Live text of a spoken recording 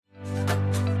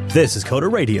This is Coder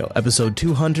Radio, episode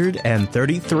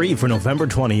 233 for November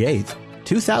 28th,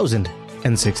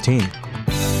 2016.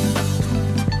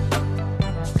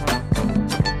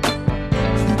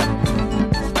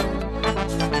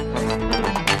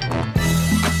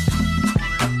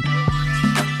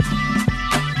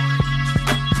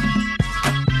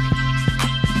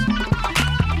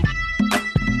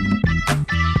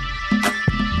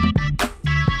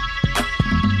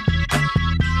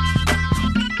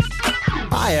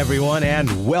 Everyone,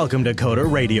 and welcome to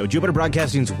Coder Radio, Jupiter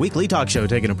Broadcasting's weekly talk show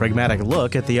taking a pragmatic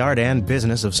look at the art and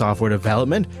business of software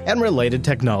development and related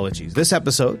technologies. This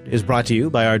episode is brought to you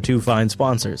by our two fine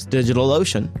sponsors,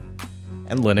 DigitalOcean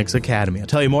and Linux Academy. I'll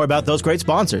tell you more about those great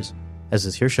sponsors as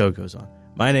this here show goes on.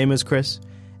 My name is Chris,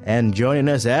 and joining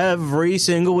us every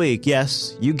single week,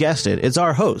 yes, you guessed it, it's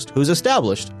our host who's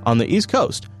established on the East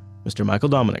Coast, Mr. Michael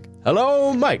Dominic.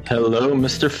 Hello, Mike. Hello,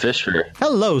 Mr. Fisher.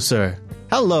 Hello, sir.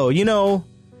 Hello. You know,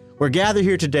 we're gathered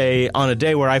here today on a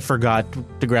day where I forgot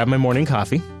to grab my morning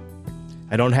coffee.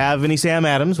 I don't have any Sam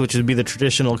Adams, which would be the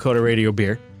traditional Coder Radio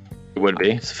beer. It would be.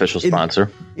 It's official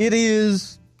sponsor. It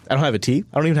is. I don't have a tea.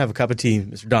 I don't even have a cup of tea,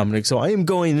 Mr. Dominic. So I'm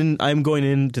going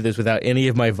into this without any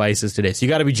of my vices today. So you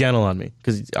got to be gentle on me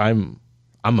because I'm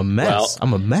a mess. Well,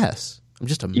 I'm a mess. I'm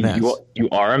just a mess. You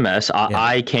are a mess. Yeah.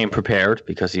 I came prepared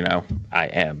because, you know, I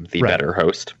am the better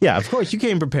host. Yeah, of course. You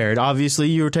came prepared. Obviously,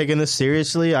 you were taking this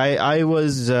seriously. I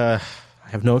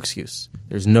have no excuse.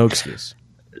 There's no excuse.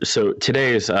 So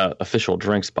today's official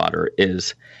drink spotter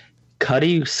is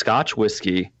Cuddy Scotch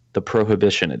Whiskey, the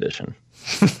Prohibition Edition.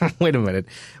 Wait a minute.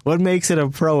 What makes it a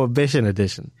Prohibition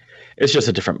Edition? It's just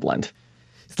a different blend.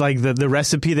 It's like the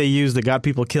recipe they used that got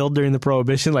people killed during the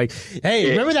Prohibition. Like,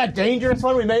 hey, remember that dangerous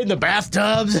one we made in the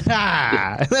bathtubs?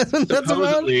 That's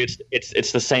supposedly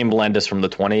it's the same blend as from the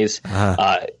 20s.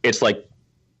 It's like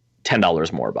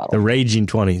 $10 more a bottle. The Raging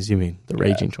 20s, you mean? The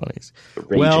Raging 20s. The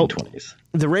Raging 20s.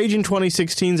 The Raging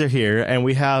 2016s are here, and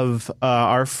we have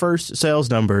our first sales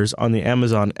numbers on the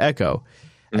Amazon Echo.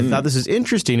 I thought this is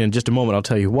interesting. In just a moment, I'll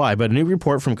tell you why. But a new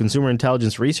report from Consumer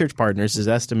Intelligence Research Partners is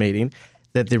estimating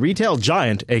that the retail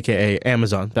giant, a.k.a.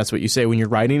 Amazon, that's what you say when you're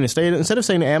writing. Instead of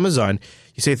saying Amazon,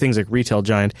 you say things like retail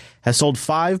giant, has sold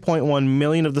 5.1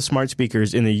 million of the smart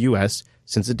speakers in the U.S.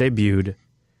 since it debuted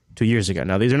 2 years ago.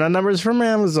 Now, these are not numbers from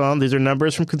Amazon. These are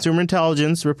numbers from Consumer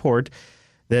Intelligence report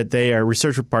that they are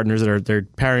research partners that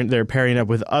they're pairing up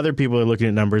with other people who are looking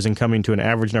at numbers and coming to an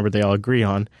average number they all agree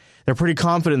on. They're pretty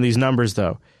confident in these numbers,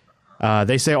 though.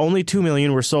 They say only 2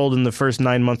 million were sold in the first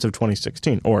 9 months of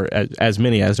 2016, or as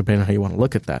many as, depending on how you want to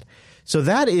look at that. So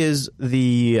that is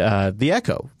the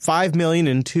Echo, 5 million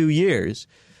in 2 years.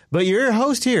 But your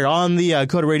host here on the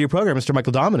Coder Radio program, Mr.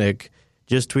 Michael Dominic,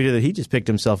 just tweeted that he just picked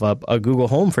himself up a Google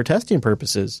Home for testing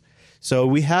purposes. So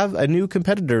we have a new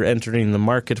competitor entering the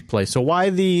marketplace. So why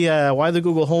the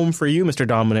Google Home for you, Mr.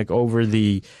 Dominic, over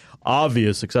the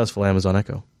obvious successful Amazon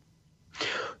Echo?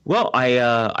 Well,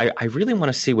 I really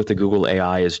want to see what the Google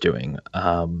AI is doing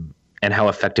and how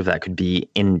effective that could be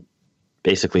in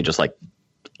basically just like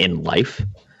in life.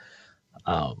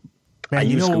 I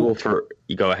use Google for –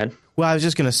 you go ahead. Well, I was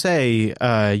just going to say,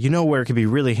 where it could be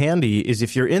really handy is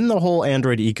if you're in the whole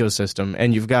Android ecosystem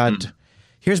and you've got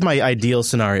here's my ideal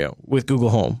scenario with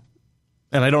Google Home.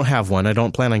 And I don't have one. I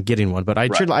don't plan on getting one, but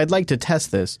I'd like to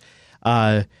test this.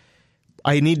 I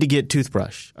need to get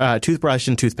toothbrush and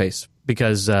toothpaste.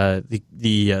 Because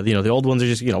the old ones are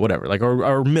just whatever, like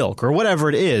or milk or whatever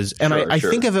it is, and I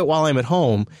think of it while I'm at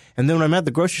home, and then when I'm at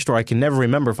the grocery store, I can never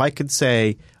remember if I could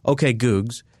say, okay,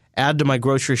 Googs, add to my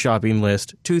grocery shopping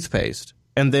list toothpaste,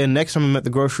 and then next time I'm at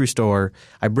the grocery store,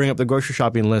 I bring up the grocery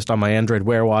shopping list on my Android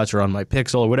Wear Watch or on my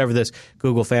Pixel or whatever this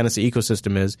Google Fantasy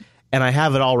ecosystem is, and I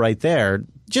have it all right there.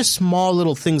 Just small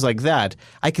little things like that.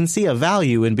 I can see a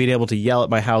value in being able to yell at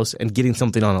my house and getting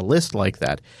something on a list like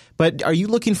that. But are you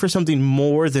looking for something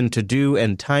more than to-do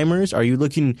and timers? Are you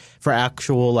looking for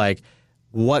actual, like,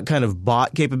 what kind of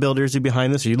bot capabilities are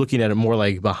behind this? Are you looking at it more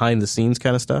like behind-the-scenes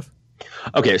kind of stuff?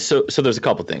 Okay, so there's a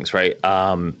couple things, right?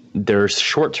 There's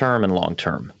short-term and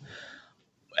long-term.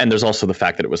 And there's also the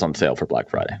fact that it was on sale for Black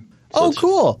Friday. So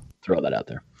cool. Throw that out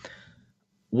there.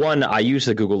 One, I use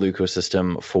the Google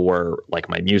ecosystem for like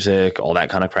my music, all that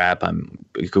kind of crap. I'm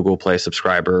a Google Play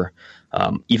subscriber.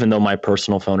 Even though my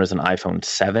personal phone is an iPhone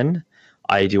 7,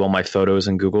 I do all my photos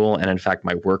in Google. And in fact,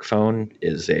 my work phone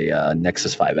is a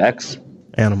Nexus 5X.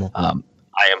 Animal. I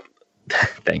am.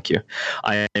 Thank you.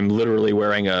 I am literally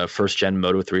wearing a first gen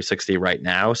Moto 360 right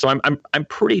now. So I'm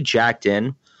pretty jacked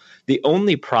in. The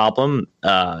only problem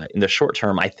in the short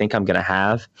term I think I'm going to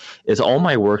have is all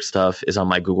my work stuff is on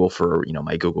my Google for,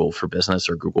 my Google for Business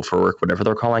or Google for Work, whatever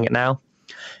they're calling it now.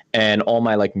 and all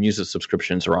my like music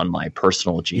subscriptions are on my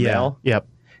personal Gmail. Yeah. Yep.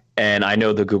 And I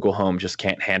know the Google Home just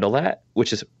can't handle that,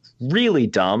 which is really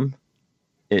dumb.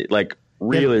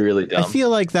 Really dumb. I feel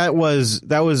like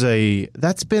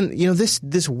that's been,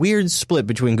 this weird split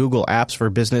between Google Apps for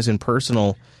business and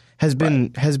personal has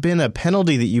been a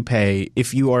penalty that you pay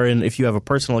if you have a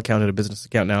personal account and a business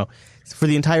account now for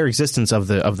the entire existence of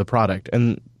the product.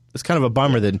 And it's kind of a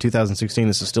bummer that in 2016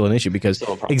 this is still an issue, because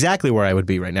exactly where I would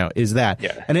be right now is that.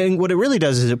 Yeah. And what it really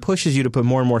does is it pushes you to put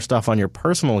more and more stuff on your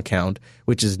personal account,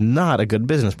 which is not a good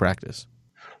business practice.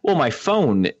 Well, my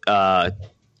phone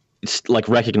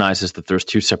recognizes that there's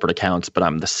two separate accounts, but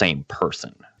I'm the same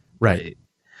person. Right.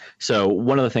 So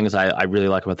one of the things I really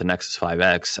like about the Nexus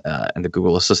 5X and the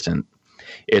Google Assistant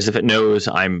is if it knows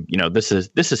I'm, this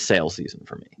is sales season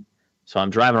for me. So I'm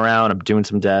driving around, I'm doing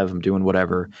some dev, I'm doing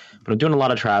whatever, but I'm doing a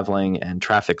lot of traveling and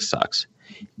traffic sucks.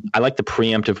 I like the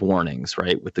preemptive warnings,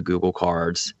 right, with the Google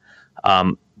cards.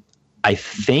 I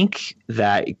think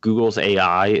that Google's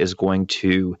AI is going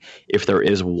to, if there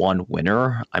is one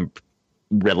winner, I'm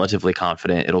relatively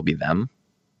confident it'll be them.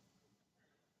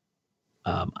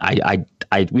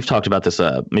 We've talked about this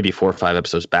maybe 4 or 5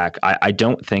 episodes back. I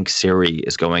don't think Siri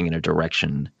is going in a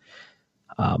direction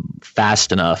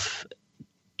fast enough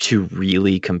to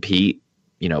really compete,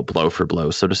 blow for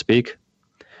blow, so to speak.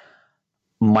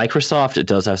 Microsoft, it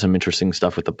does have some interesting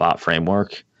stuff with the bot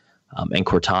framework and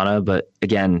Cortana, but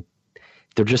again,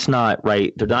 they're just not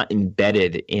right. They're not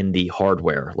embedded in the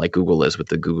hardware like Google is with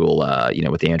the Google,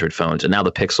 with the Android phones, and now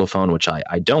the Pixel phone, which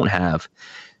I don't have,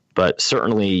 but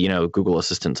certainly, Google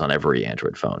Assistant's on every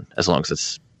Android phone as long as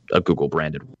it's a Google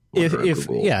branded.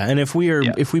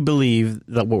 If we believe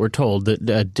that what we're told,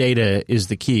 that data is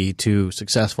the key to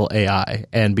successful AI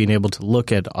and being able to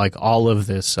look at like all of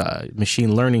this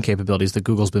machine learning capabilities that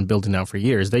Google's been building out for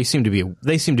years, they seem to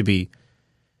be.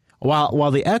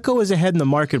 While the Echo is ahead in the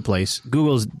marketplace,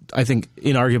 Google's, I think,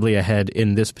 inarguably ahead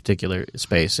in this particular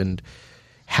space. And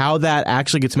how that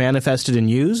actually gets manifested and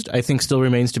used, I think, still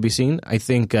remains to be seen. I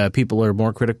think people are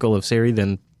more critical of Siri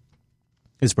than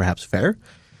is perhaps fair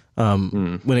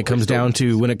when it comes down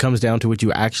to what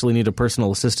you actually need a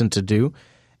personal assistant to do.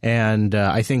 And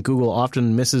I think Google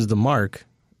often misses the mark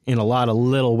in a lot of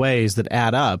little ways that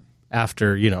add up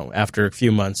after a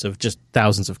few months of just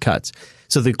thousands of cuts.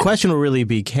 So the question will really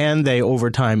be, can they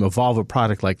over time evolve a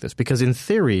product like this? Because in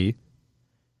theory,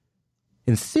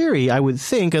 I would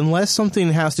think unless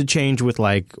something has to change with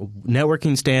like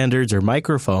networking standards or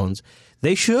microphones,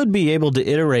 they should be able to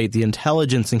iterate the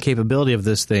intelligence and capability of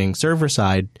this thing server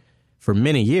side for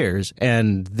many years.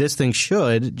 And this thing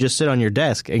should just sit on your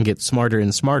desk and get smarter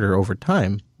and smarter over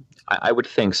time. I would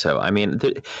think so. I mean,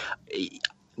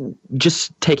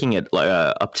 just taking it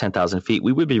up 10,000 feet,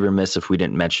 we would be remiss if we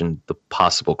didn't mention the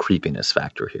possible creepiness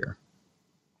factor here.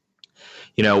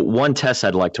 One test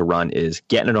I'd like to run is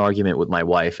get in an argument with my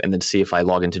wife and then see if I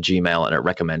log into Gmail and it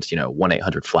recommends,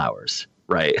 1-800-Flowers,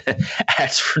 right?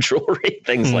 Ads for jewelry,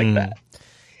 things like that.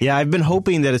 Yeah, I've been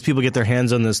hoping that as people get their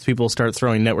hands on this, people start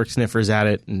throwing network sniffers at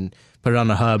it and put it on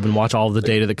the hub and watch all of the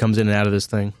data that comes in and out of this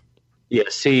thing. Yeah,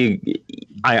 see,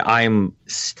 I'm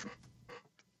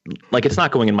like, it's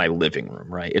not going in my living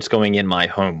room, right? It's going in my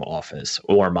home office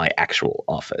or my actual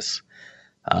office,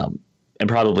 and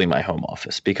probably my home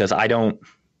office, because I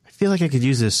feel like I could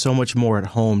use this so much more at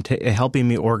home, helping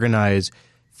me organize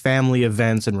family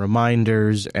events and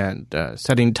reminders and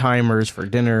setting timers for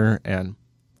dinner and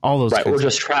all those right, things. Or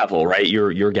just travel, right?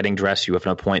 You're getting dressed, you have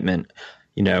an appointment.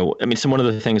 So one of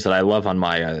the things that I love on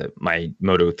my my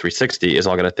Moto 360 is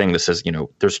I'll get a thing that says,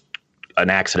 there's an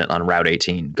accident on Route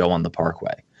 18, go on the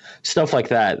Parkway. Stuff like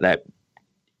that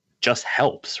just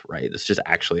helps, right? This just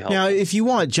actually helps. Now, if you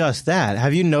want just that,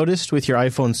 have you noticed with your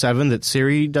iPhone 7 that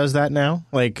Siri does that now?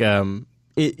 Like,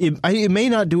 it may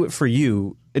not do it for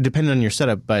you, depending on your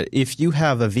setup, but if you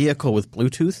have a vehicle with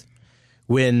Bluetooth,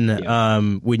 when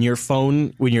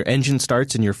your engine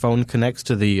starts and your phone connects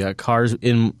to the car's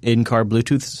in-car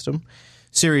Bluetooth system,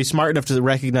 Siri's smart enough to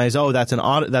recognize, that's an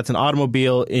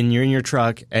automobile, and you're in your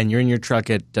truck, and you're in your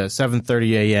truck at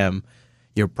 7:30 a.m.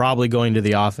 You're probably going to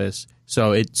the office,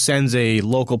 so it sends a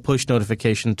local push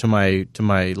notification to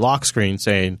my lock screen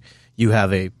saying you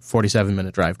have a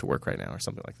 47-minute drive to work right now, or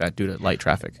something like that, due to light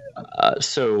traffic.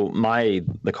 So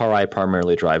the car I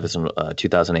primarily drive is a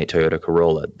 2008 Toyota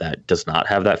Corolla that does not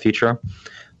have that feature.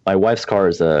 My wife's car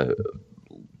is a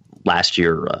last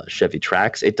year Chevy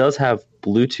Trax. It does have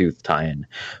Bluetooth tie-in,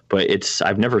 but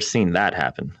I've never seen that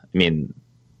happen.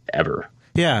 Ever.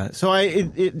 Yeah, so I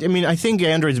think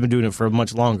Android's been doing it for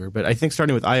much longer, but I think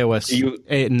starting with iOS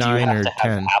 8, 9, or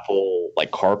 10. Apple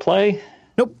like CarPlay?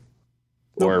 Nope.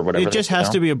 or whatever. It just has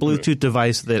to be a Bluetooth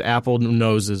device that Apple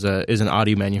knows is an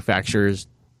audio manufacturer's,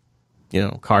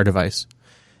 car device.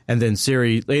 And then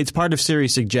Siri, it's part of Siri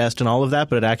Suggest and all of that,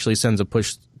 but it actually sends a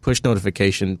push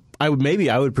notification. I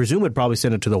would presume it'd probably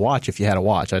send it to the watch if you had a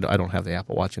watch. I don't have the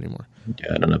Apple Watch anymore.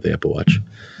 Yeah, I don't have the Apple Watch.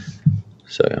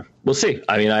 So yeah, we'll see.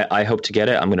 I mean, I hope to get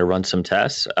it. I'm going to run some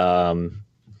tests, and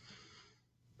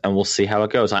we'll see how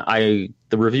it goes. The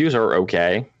reviews are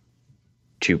okay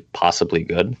to possibly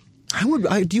good. Do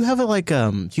you have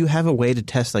do you have a way to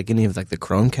test like any of like the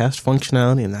Chromecast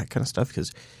functionality and that kind of stuff?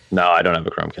 Because no, I don't have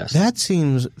a Chromecast. That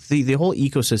seems the whole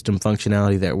ecosystem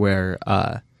functionality there where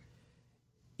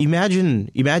imagine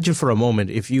for a moment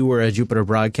if you were a Jupiter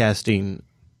Broadcasting,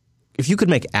 if you could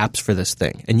make apps for this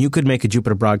thing and you could make a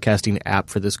Jupiter Broadcasting app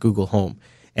for this Google Home,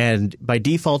 and by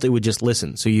default it would just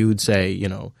listen. So you would say,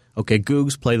 okay,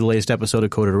 Googs, play the latest episode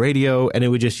of Coder Radio, and it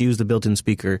would just use the built-in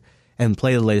speaker and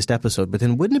play the latest episode. But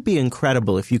then wouldn't it be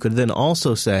incredible if you could then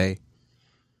also say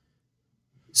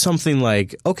something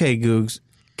like, okay, Googs,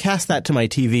 cast that to my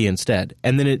TV instead.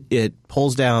 And then it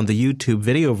pulls down the YouTube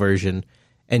video version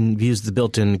and use the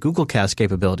built-in Google Cast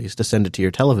capabilities to send it to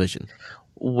your television.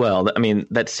 Well, I mean,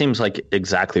 that seems like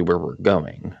exactly where we're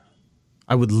going.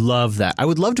 I would love that. I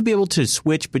would love to be able to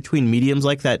switch between mediums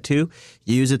like that too,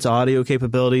 use its audio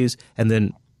capabilities, and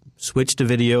then switch to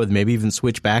video and maybe even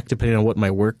switch back depending on what my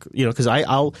work, because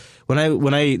the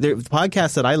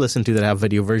podcasts that I listen to that have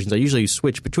video versions, I usually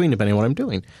switch between depending on what I'm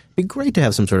doing. It'd be great to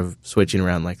have some sort of switching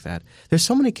around like that. There's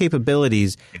so many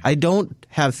capabilities. I don't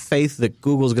have faith that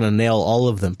Google's going to nail all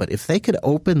of them, but if they could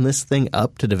open this thing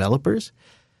up to developers,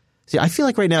 see, I feel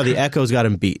like right now the Echo's got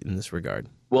them beat in this regard.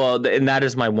 Well, and that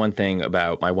is my one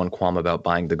qualm about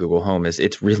buying the Google Home is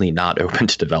it's really not open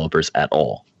to developers at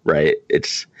all, right?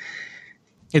 It's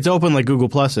open like Google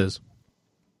Plus is.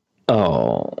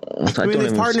 Oh, I mean,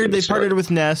 they've partnered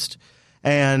with Nest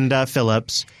and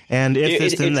Philips, and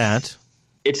that.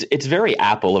 It's very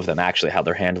Apple of them actually how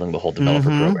they're handling the whole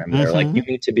developer program. They're like, you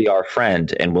need to be our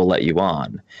friend, and we'll let you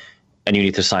on, and you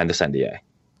need to sign this NDA.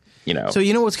 So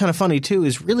what's kind of funny too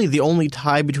is really the only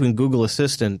tie between Google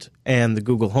Assistant and the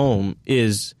Google Home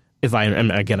is I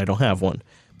don't have one,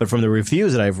 but from the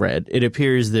reviews that I've read, it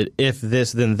appears that if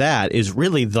this then that is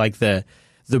really like the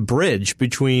bridge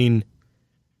between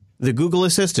the Google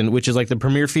Assistant, which is like the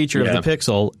premier feature of the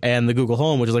Pixel, and the Google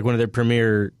Home, which is like one of their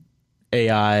premier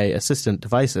AI assistant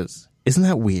devices. Isn't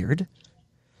that weird?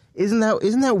 Isn't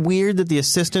that weird that the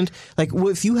assistant, like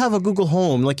if you have a Google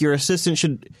Home, like your assistant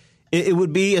it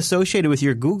would be associated with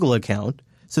your Google account.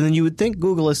 So then you would think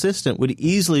Google Assistant would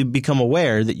easily become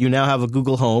aware that you now have a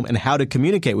Google Home and how to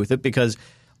communicate with it because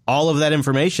all of that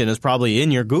information is probably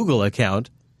in your Google account.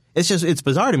 It's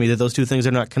bizarre to me that those two things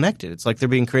are not connected. It's like they're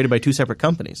being created by two separate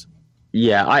companies.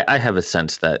 Yeah, I have a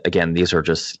sense that, again, these are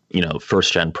just,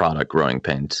 first-gen product growing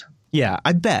pains. Yeah,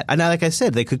 I bet. And like I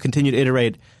said, they could continue to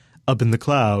iterate up in the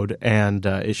cloud, and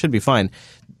it should be fine.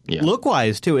 Yeah.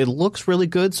 Look-wise, too, it looks really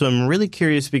good, so I'm really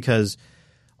curious because,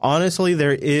 honestly,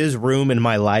 there is room in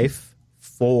my life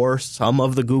for some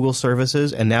of the Google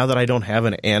services, and now that I don't have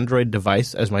an Android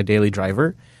device as my daily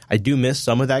driver, I do miss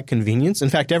some of that convenience. In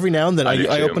fact, every now and then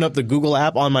I open up the Google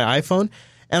app on my iPhone,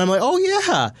 and I'm like, oh,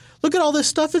 yeah, look at all this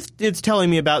stuff it's telling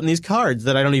me about in these cards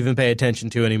that I don't even pay attention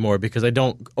to anymore because I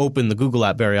don't open the Google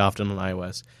app very often on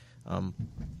iOS.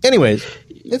 Anyways,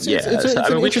 it's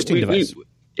an interesting device.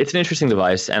 It's an interesting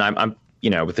device, and I'm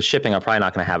with the shipping, I'm probably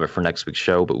not going to have it for next week's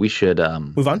show, but we should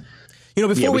move on.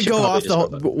 Before we go off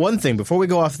before we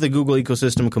go off the Google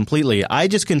ecosystem completely, I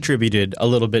just contributed a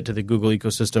little bit to the Google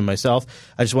ecosystem myself.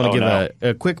 I just want to give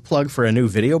a quick plug for a new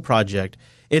video project.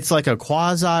 It's like a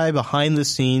quasi behind the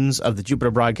scenes of the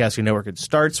Jupiter Broadcasting Network. It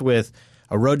starts with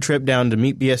a road trip down to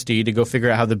meet BSD to go figure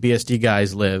out how the BSD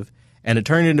guys live, and it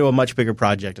turned into a much bigger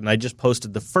project. And I just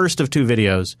posted the first of 2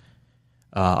 videos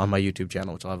on my YouTube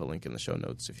channel, which I'll have a link in the show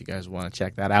notes if you guys want to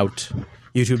check that out.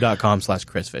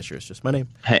 YouTube.com/Chris Fisher. It's just my name.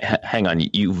 Hey, hang on.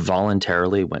 You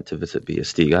voluntarily went to visit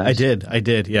BSD guys? I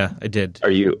did. Yeah, I did. Are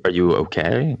you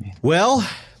okay? Well,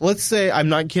 let's say I'm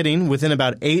not kidding. Within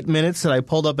about 8 minutes that I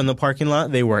pulled up in the parking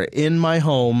lot, they were in my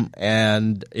home,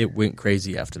 and it went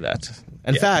crazy after that.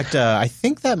 In fact, I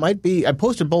think that might be – I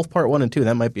posted both part 1 and 2.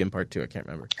 That might be in part 2. I can't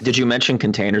remember. Did you mention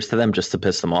containers to them just to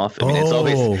piss them off? I mean, it's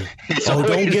always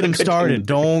don't get them started.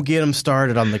 Don't get them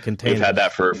started on the containers. We've had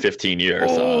that for 15 years.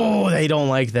 Oh, they don't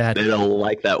like that. They don't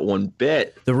like that one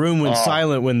bit. The room went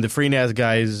silent when the FreeNAS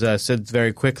guys said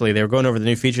very quickly. They were going over the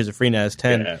new features of FreeNAS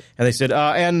 10, and they said,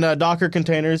 and Docker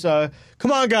containers.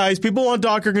 Come on, guys. People want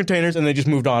Docker containers. And they just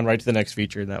moved on right to the next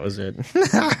feature, and that was it.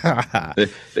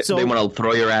 They want to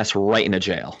throw your ass right into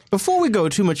jail. Before we go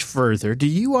too much further, do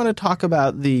you want to talk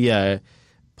about the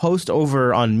post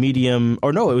over on Medium,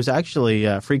 or no, it was actually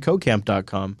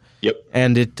freecodecamp.com. Yep.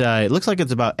 And it looks like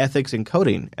it's about ethics in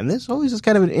coding. And this always is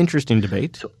kind of an interesting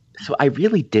debate. So I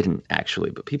really didn't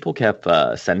actually, but people kept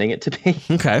sending it to me.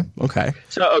 Okay.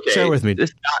 So share with me.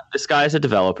 This guy is a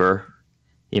developer.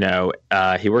 He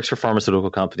works for a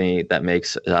pharmaceutical company that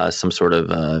makes some sort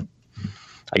of,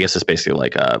 I guess it's basically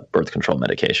like a birth control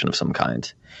medication of some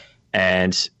kind.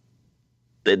 And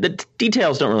the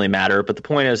details don't really matter, but the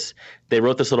point is they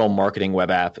wrote this little marketing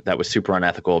web app that was super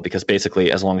unethical because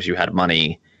basically as long as you had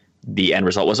money, the end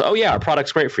result was, oh yeah, our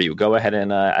product's great for you. Go ahead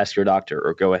and ask your doctor,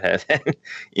 or go ahead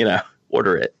and,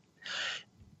 order it.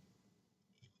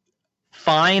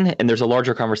 Fine. And there's a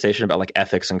larger conversation about like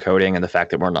ethics and coding and the fact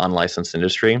that we're an unlicensed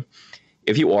industry.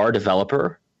 If you are a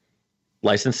developer,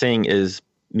 licensing is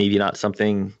maybe not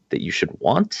something that you should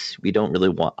want.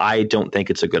 I don't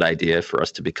think it's a good idea for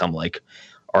us to become like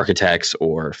architects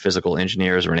or physical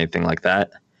engineers or anything like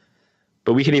that.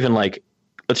 But we can even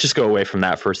let's just go away from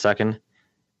that for a second.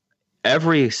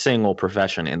 Every single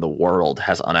profession in the world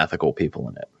has unethical people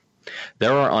in it.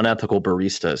 There are unethical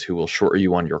baristas who will short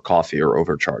you on your coffee or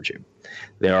overcharge you.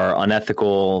 There are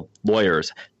unethical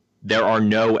lawyers. There are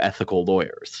no ethical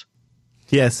lawyers.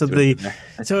 Yeah, so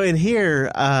in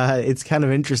here, it's kind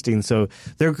of interesting. So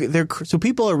so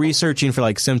people are researching for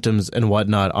like symptoms and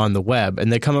whatnot on the web,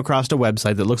 and they come across a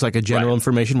website that looks like a general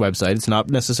information website. It's not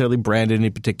necessarily branded in any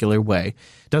particular way.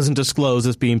 It doesn't disclose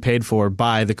it's being paid for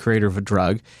by the creator of a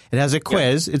drug. It has a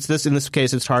quiz. Yep. In this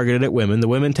case, it's targeted at women. The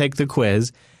women take the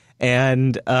quiz,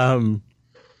 and the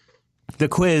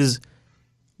quiz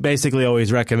basically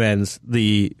always recommends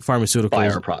the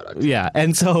pharmaceutical product. Yeah.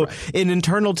 And so in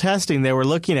internal testing, they were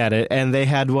looking at it, and they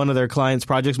had one of their clients'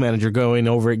 project manager going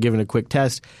over it, giving a quick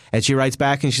test. And she writes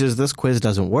back and she says, this quiz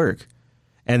doesn't work.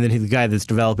 And then the guy that's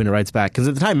developing it writes back. Because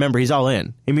at the time, remember, he's all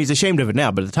in. I mean, he's ashamed of it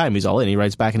now, but at the time, he's all in. He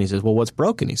writes back and he says, well, what's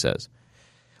broken? He says,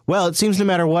 well, it seems no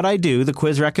matter what I do, the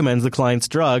quiz recommends the client's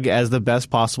drug as the best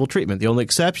possible treatment. The only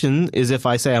exception is if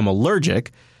I say I'm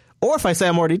allergic or if I say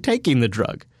I'm already taking the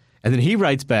drug. And then he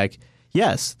writes back,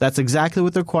 yes, that's exactly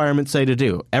what the requirements say to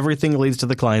do. Everything leads to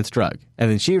the client's drug.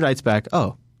 And then she writes back,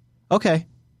 oh, okay,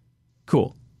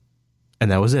 cool.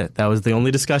 And that was it. That was the only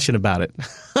discussion about it.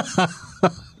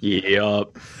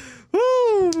 Yep.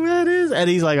 Woo, that is. And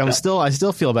he's like, I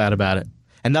still feel bad about it.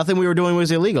 And nothing we were doing was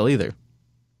illegal either.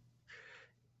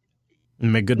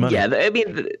 And make good money. Yeah, I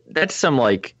mean, that's some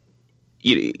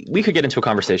we could get into a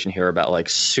conversation here about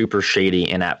super shady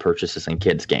in-app purchases in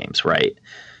kids' games, right?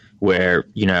 Where,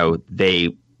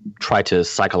 they try to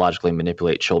psychologically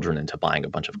manipulate children into buying a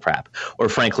bunch of crap. Or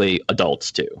frankly,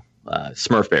 adults too.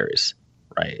 Smurf berries,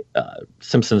 right?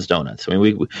 Simpsons donuts. I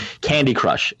mean, Candy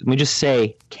Crush. We just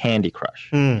say Candy Crush.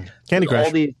 Candy Crush.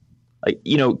 All these,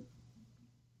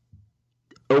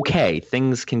 okay,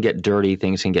 things can get dirty,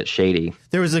 things can get shady.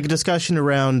 There was a discussion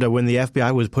around when the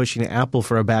FBI was pushing Apple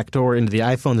for a backdoor into the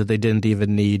iPhone that they didn't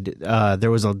even need. There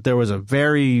was a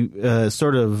very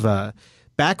sort of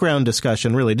background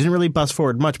discussion, really. It didn't really bust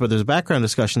forward much, but there's a background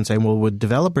discussion saying, well, would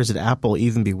developers at Apple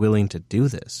even be willing to do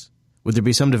this? Would there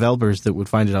be some developers that would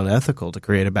find it unethical to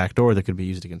create a backdoor that could be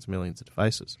used against millions of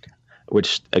devices?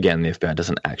 Which, again, the FBI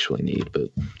doesn't actually need,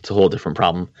 but it's a whole different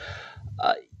problem.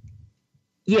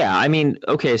 Yeah, I mean,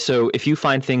 okay, so if you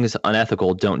find things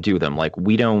unethical, don't do them.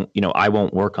 We don't, I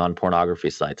won't work on pornography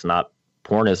sites.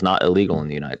 Porn is not illegal in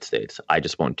the United States. I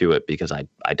just won't do it because I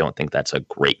don't think that's a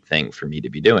great thing for me to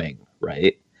be doing,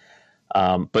 right?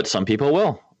 But some people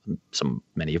will.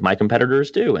 Many of my competitors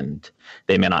do, and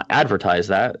they may not advertise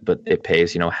that, but it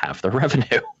pays, half the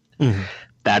revenue. Mm-hmm.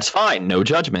 That's fine. No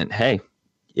judgment. Hey,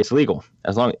 it's legal.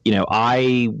 As long,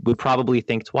 I would probably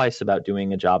think twice about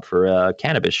doing a job for a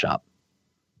cannabis shop.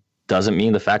 Doesn't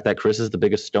mean the fact that Chris is the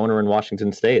biggest stoner in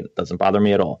Washington State. It doesn't bother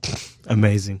me at all.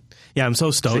 Amazing. Yeah, I'm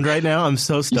so stoned right now. I'm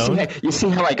so stoned. You see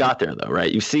how I got there, though,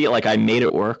 right? You see, I made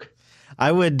it work.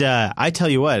 I would. I tell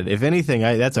you what. If anything,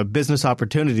 that's a business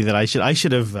opportunity that I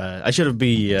should have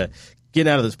been getting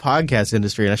out of this podcast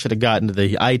industry, and I should have gotten to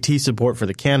the IT support for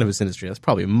the cannabis industry. That's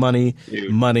probably money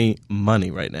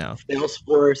right now.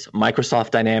 Salesforce,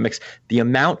 Microsoft Dynamics, the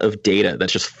amount of data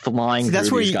that's just flying through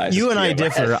that's where these guys. You and I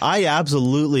differ. I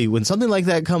absolutely, when something like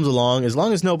that comes along, as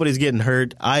long as nobody's getting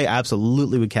hurt, I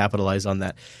absolutely would capitalize on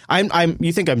that.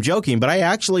 You think I'm joking, but I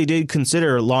actually did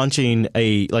consider launching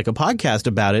a podcast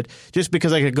about it, just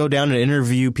because I could go down and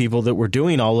interview people that were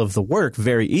doing all of the work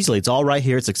very easily. It's all right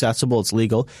here. It's accessible. It's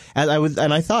legal. And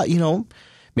I thought,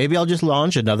 maybe I'll just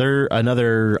launch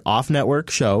another off-network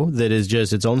show that is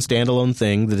just its own standalone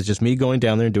thing, that is just me going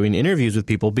down there and doing interviews with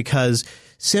people, because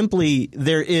simply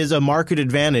there is a market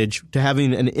advantage to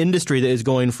having an industry that is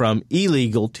going from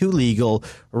illegal to legal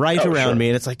around me.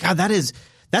 And it's like, God,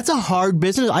 that's a hard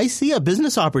business. I see a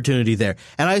business opportunity there.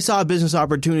 And I saw a business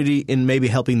opportunity in maybe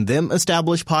helping them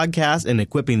establish podcasts and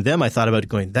equipping them. I thought about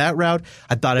going that route.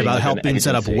 I thought about helping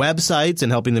set up websites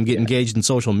and helping them get engaged in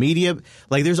social media.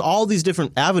 Like, there's all these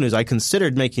different avenues. I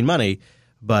considered making money,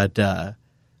 but I'm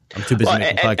too busy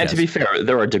making podcasts. And to be fair,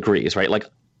 there are degrees, right? Like,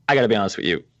 I got to be honest with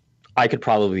you. I could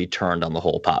probably be turned on the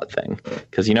whole pot thing,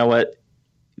 because you know what?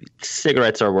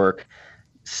 Cigarettes are worse.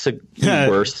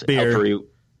 Beer.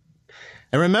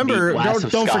 And remember,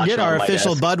 don't forget our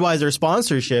official Budweiser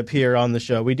sponsorship here on the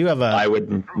show. We do have I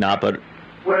would not, but...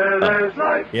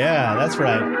 Yeah, that's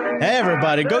right. Hey,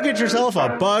 everybody, go get yourself a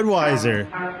Budweiser.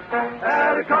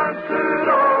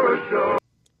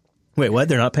 Wait, what?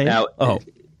 They're not paying? Now,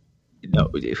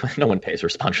 no one pays for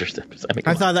sponsorships.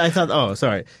 I thought. Oh,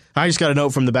 sorry. I just got a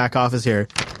note from the back office here.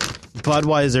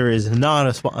 Budweiser is not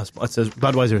a sponsor. It says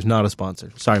Budweiser is not a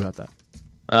sponsor. Sorry about that.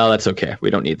 Well, that's okay. We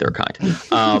don't need their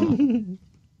kind.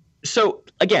 So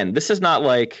again, this is not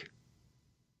like.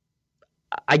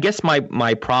 I guess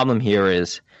my problem here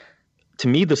is, to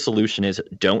me, the solution is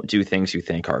don't do things you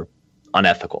think are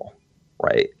unethical,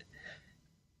 right?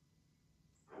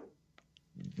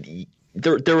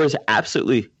 There is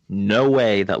absolutely no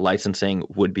way that licensing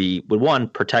would one,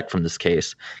 protect from this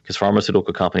case, because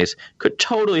pharmaceutical companies could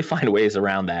totally find ways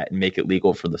around that and make it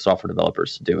legal for the software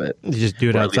developers to do it. You just do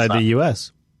it outside the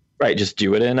U.S. Right, just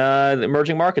do it in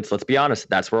emerging markets. Let's be honest.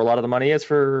 That's where a lot of the money is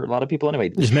for a lot of people anyway.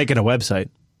 Just make it a website.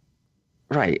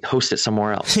 Right, host it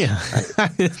somewhere else. Yeah,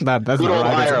 right? Good old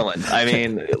Ireland. I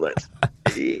mean,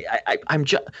 I'm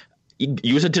just...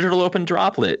 Use a DigitalOcean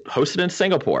droplet. Host it in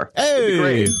Singapore.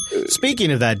 Hey!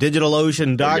 Speaking of that,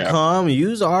 DigitalOcean.com.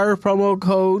 Use our promo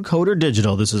code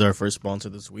CoderDigital. This is our first sponsor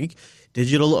this week.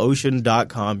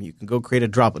 DigitalOcean.com. You can go create a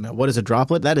droplet. Now, what is a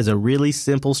droplet? That is a really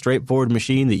simple, straightforward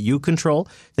machine that you control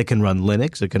that can run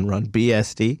Linux. It can run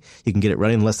BSD. You can get it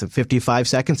running in less than 55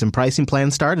 seconds, and pricing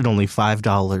plans start at only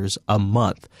 $5 a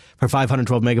month. For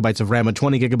 512 megabytes of RAM, a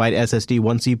 20 gigabyte SSD,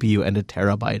 1 CPU, and a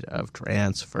terabyte of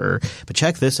transfer. But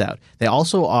check this out. They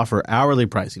also offer hourly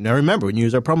pricing. Now, remember, when you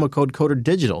use our promo code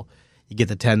CoderDigital, you get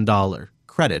the $10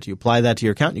 credit. You apply that to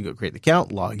your account. You go create the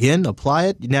account, log in, apply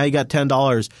it. Now you got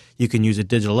 $10 you can use at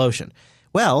DigitalOcean.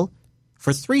 Well,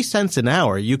 for 3 cents an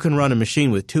hour, you can run a machine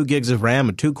with 2 gigs of RAM,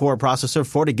 a 2-core processor,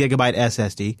 40 gigabyte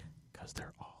SSD, because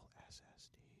they're all SSDs,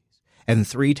 and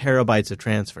 3 terabytes of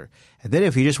transfer. And then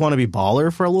if you just want to be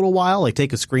baller for a little while, like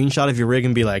take a screenshot of your rig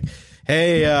and be like,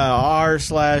 hey,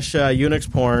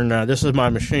 r/Unix porn, this is my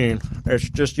machine. It's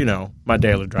just, my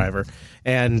daily driver.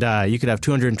 And you could have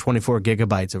 224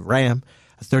 gigabytes of RAM,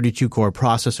 a 32-core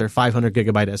processor, 500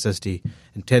 gigabyte SSD,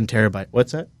 and 10 terabyte.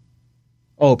 What's that?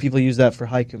 Oh, people use that for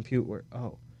high compute work.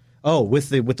 Oh, with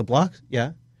the blocks?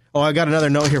 Yeah. Oh, I got another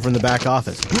note here from the back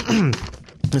office.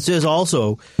 It says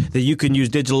also that you can use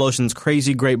DigitalOcean's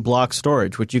crazy great block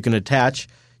storage, which you can attach,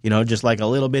 just like a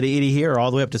little bit of itty here, all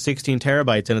the way up to 16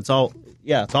 terabytes, and it's all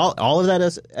of that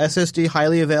is SSD,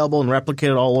 highly available and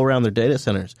replicated all around their data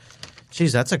centers.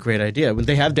 Geez, that's a great idea. When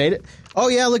they have data... Oh,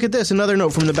 yeah, look at this. Another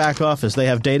note from the back office. They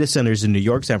have data centers in New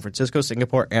York, San Francisco,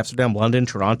 Singapore, Amsterdam, London,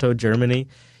 Toronto, Germany,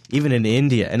 even in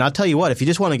India. And I'll tell you what, if you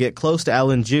just want to get close to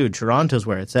Alan Jude, Toronto's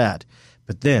where it's at.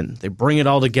 But then they bring it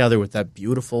all together with that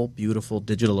beautiful, beautiful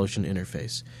DigitalOcean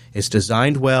interface. It's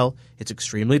designed well. It's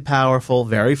extremely powerful,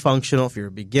 very functional. If you're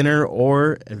a beginner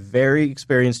or a very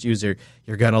experienced user,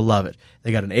 you're going to love it.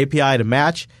 They got an API to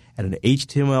match and an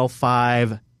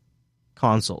HTML5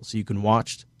 console, so you can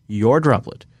watch your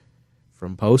droplet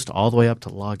from post all the way up to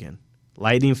login.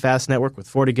 Lightning fast network with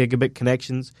 40 gigabit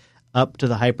connections up to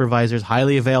the hypervisors,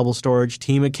 highly available storage,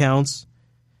 team accounts,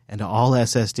 and all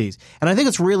SSDs. And I think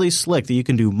it's really slick that you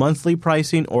can do monthly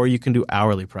pricing or you can do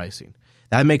hourly pricing.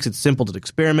 That makes it simple to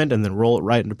experiment and then roll it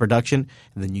right into production.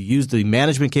 And then you use the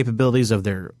management capabilities of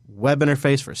their web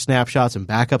interface for snapshots and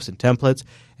backups and templates,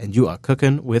 and you are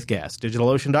cooking with gas.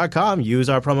 DigitalOcean.com. Use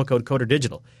our promo code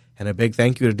CoderDigital. And a big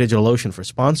thank you to DigitalOcean for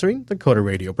sponsoring the Coder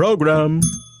Radio program.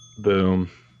 Boom.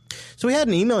 So we had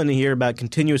an email in here about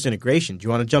continuous integration. Do you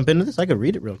want to jump into this? I could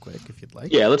read it real quick if you'd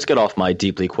like. Yeah, let's get off my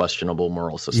deeply questionable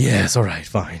moral system. Yes, all right,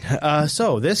 fine.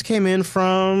 So this came in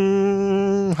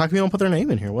from... How come you don't put their name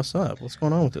in here? What's up? What's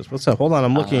going on with this? What's up? Hold on,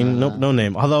 I'm looking. Nope, no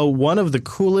name. Although one of the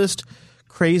coolest,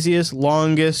 craziest,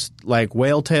 longest,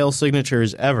 whale tail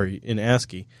signatures ever in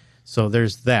ASCII. So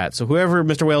there's that. So whoever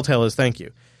Mr. Whale Tail is, thank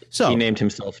you. So he named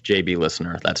himself JB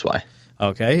Listener. That's why.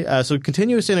 Okay, so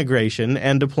continuous integration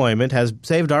and deployment has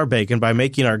saved our bacon by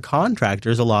making our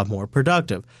contractors a lot more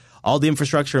productive. All the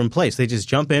infrastructure in place, they just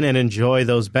jump in and enjoy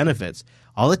those benefits.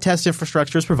 All the test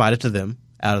infrastructure is provided to them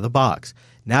out of the box.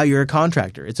 Now you're a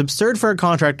contractor. It's absurd for a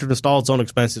contractor to install its own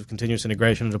expensive continuous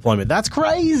integration and deployment. That's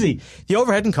crazy. The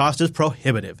overhead and cost is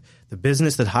prohibitive. The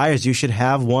business that hires you should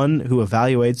have one who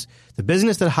evaluates. The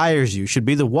business that hires you should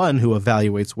be the one who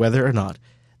evaluates whether or not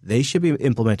they should be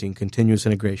implementing continuous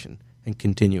integration and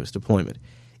continuous deployment.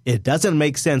 It doesn't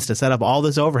make sense to set up all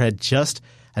this overhead just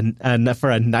for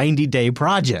a 90-day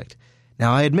project.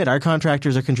 Now, I admit our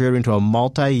contractors are contributing to a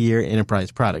multi-year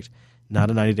enterprise product, not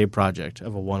a 90-day project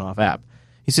of a one-off app.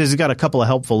 He says he's got a couple of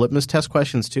helpful litmus test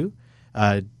questions, too.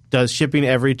 Does shipping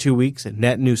every 2 weeks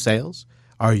net new sales?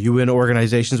 Are you in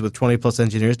organizations with 20-plus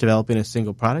engineers developing a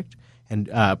single product? And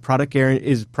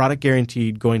is product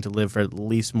guaranteed going to live for at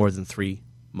least more than 3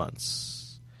 months?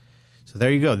 So there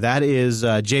you go. That is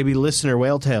JB Listener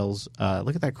Whale Tales.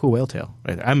 Look at that cool whale tail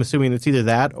right there. I'm assuming it's either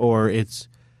that or it's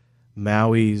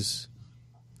Maui's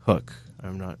hook.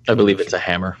 I believe it's a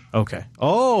hammer. Okay.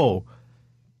 Oh,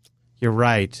 you're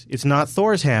right. It's not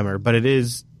Thor's hammer, but it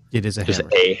is a hammer. Just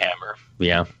a hammer.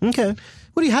 Yeah. Okay.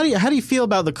 How do you feel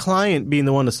about the client being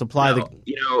the one to supply the?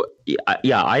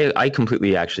 I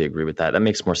completely actually agree with that. That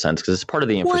makes more sense because it's part of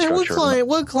the infrastructure.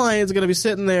 What client is going to be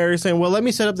sitting there saying, "Well, let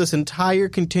me set up this entire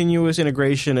continuous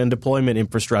integration and deployment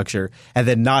infrastructure, and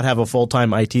then not have a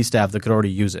full-time IT staff that could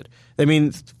already use it"? I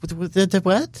mean, what?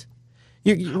 What?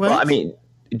 Well, I mean,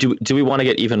 do we want to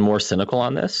get even more cynical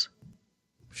on this?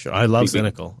 Sure, I love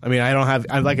cynical. I mean,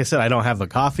 like I said, I don't have the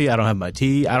coffee, I don't have my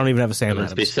tea, I don't even have a Sam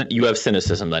Adams. You have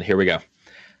cynicism then. Here we go.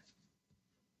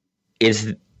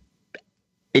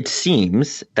 It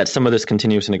seems that some of this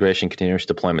continuous integration, continuous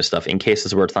deployment stuff, in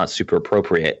cases where it's not super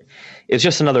appropriate, is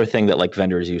just another thing that like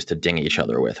vendors use to ding each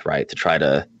other with, right? To try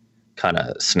to kind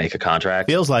of snake a contract.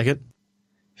 Feels like it.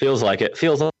 Feels like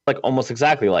almost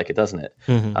exactly like it, doesn't it?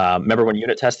 Mm-hmm. Remember when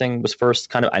unit testing was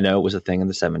first I know it was a thing in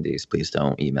the 70s. Please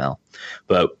don't email.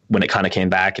 But when it kind of came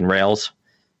back in Rails,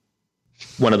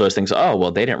 one of those things, oh,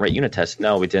 well, they didn't write unit tests.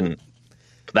 No, we didn't.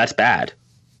 That's bad.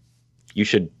 You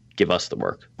should give us the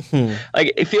work.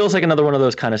 Like it feels like another one of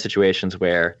those kind of situations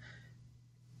where,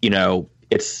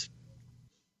 it's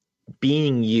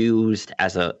being used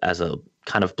as a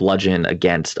kind of bludgeon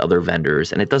against other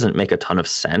vendors, and it doesn't make a ton of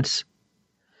sense.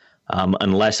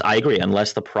 Unless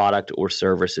the product or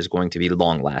service is going to be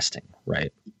long lasting,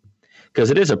 right?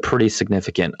 Because it is a pretty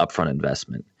significant upfront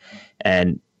investment.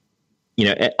 And,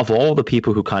 of all the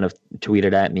people who kind of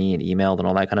tweeted at me and emailed and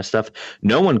all that kind of stuff,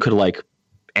 no one could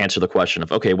answer the question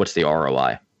of, okay, what's the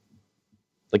ROI?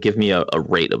 Like, give me a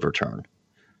rate of return.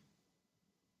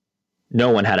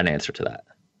 No one had an answer to that.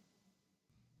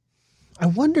 I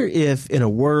wonder if in a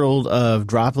world of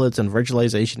droplets and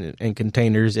virtualization and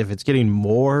containers, if it's getting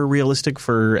more realistic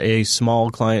for a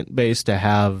small client base to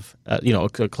have, a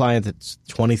client that's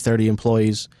 20, 30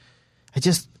 employees. I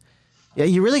just don't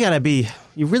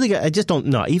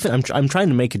know. Even I'm trying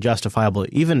to make it justifiable.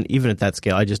 Even at that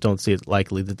scale, I just don't see it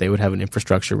likely that they would have an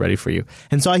infrastructure ready for you.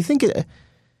 And so I think it's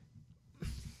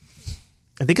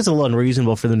a little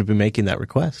unreasonable for them to be making that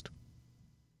request.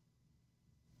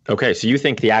 Okay, so you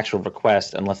think the actual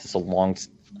request, unless it's a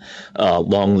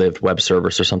long-lived web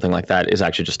service or something like that, is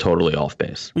actually just totally off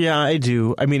base? Yeah, I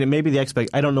do. I mean, it may be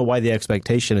I don't know why the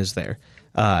expectation is there,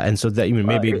 and so that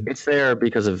maybe it's there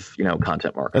because of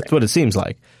content marketing. That's what it seems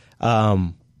like.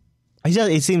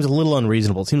 It seems a little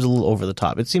unreasonable. It seems a little over the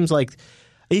top. It feels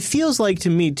like to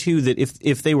me too that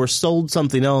if they were sold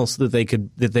something else that they could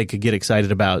get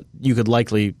excited about, you could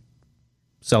likely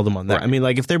sell them on that. Right. I mean,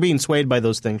 like if they're being swayed by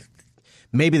those things.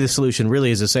 Maybe the solution really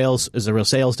is a real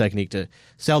sales technique to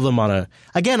sell them on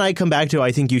again, I come back to,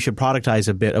 I think you should productize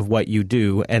a bit of what you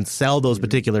do and sell those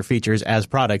particular features as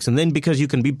products. And then because you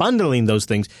can be bundling those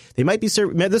things, they might be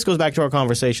this goes back to our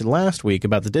conversation last week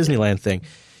about the Disneyland thing.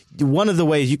 One of the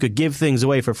ways you could give things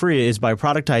away for free is by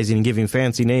productizing and giving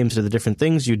fancy names to the different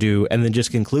things you do and then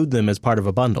just conclude them as part of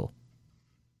a bundle.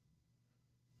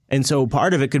 And so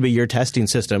part of it could be your testing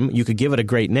system. You could give it a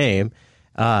great name.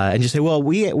 And just say, well,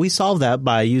 we solve that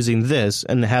by using this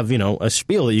and have, a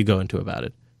spiel that you go into about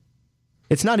it.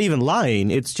 It's not even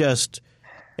lying. It's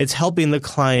helping the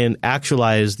client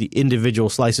actualize the individual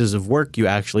slices of work you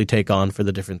actually take on for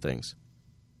the different things.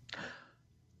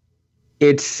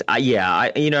 It's, I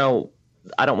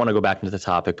don't want to go back into the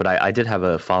topic, but I did have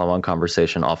a follow-on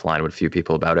conversation offline with a few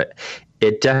people about it.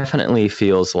 It definitely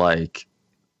feels like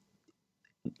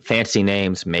fancy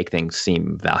names make things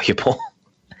seem valuable.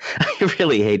 I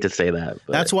really hate to say that.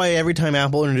 But. That's why every time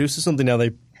Apple introduces something now, they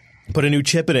put a new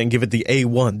chip in it and give it the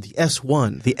A1, the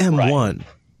S1, the M1. Right.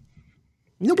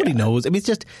 Nobody knows. I mean, it's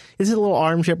a little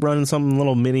ARM chip running some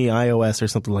little mini iOS or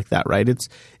something like that, right? It's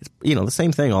the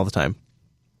same thing all the time.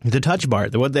 The touch bar,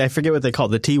 I forget what they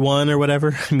call it, the T1 or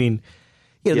whatever. I mean,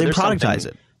 they productize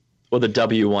it. Well, the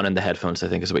W1 in the headphones, I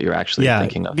think, is what you're actually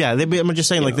thinking of. Yeah, I'm just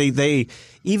saying, they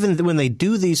even when they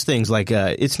do these things, like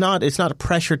it's not a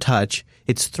pressure touch,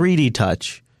 it's 3D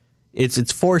touch,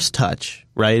 it's force touch,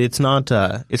 right? It's not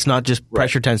just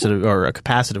pressure sensitive or a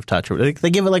capacitive touch.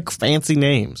 They give it like fancy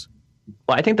names.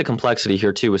 Well, I think the complexity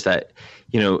here too is that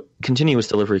continuous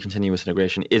delivery, continuous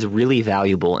integration is really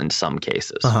valuable in some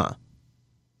cases. Uh-huh.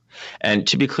 And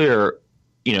to be clear,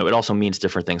 it also means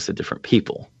different things to different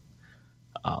people.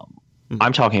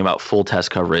 I'm talking about full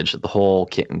test coverage, the whole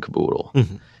kit and caboodle.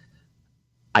 Mm-hmm.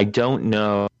 I don't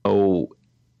know. I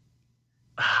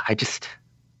guess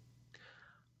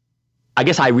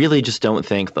I really just don't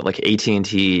think that like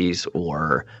AT&T's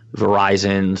or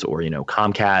Verizon's or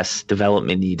Comcast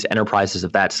development needs, enterprises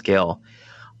of that scale,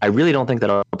 I really don't think that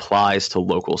applies to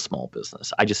local small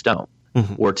business. I just don't.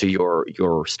 Mm-hmm. Or to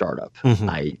your startup.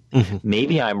 Mm-hmm.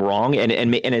 Maybe I'm wrong, and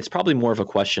it's probably more of a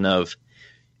question of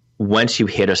once you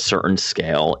hit a certain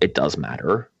scale, it does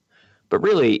matter. But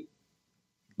really,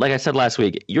 like I said last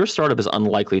week, your startup is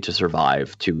unlikely to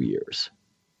survive 2 years,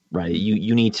 right?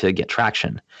 You need to get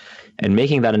traction, and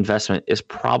making that investment is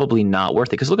probably not worth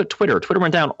it. Because look at Twitter. Twitter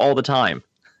went down all the time,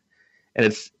 and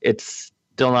it's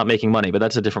still not making money. But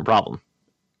that's a different problem.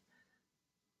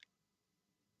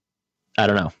 I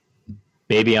don't know.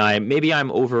 Maybe I'm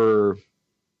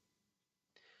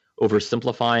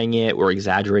oversimplifying it or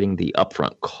exaggerating the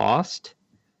upfront cost.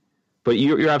 But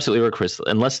you're absolutely right, Chris.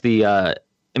 Unless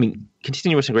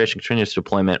continuous integration, continuous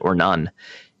deployment, or none,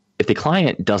 if the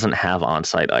client doesn't have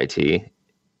on-site IT,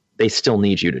 they still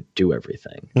need you to do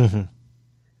everything. Mm-hmm.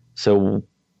 So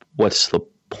what's the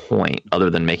point other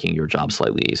than making your job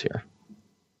slightly easier?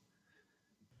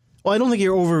 Well, I don't think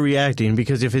you're overreacting,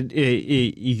 because if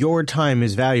your time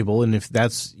is valuable, and if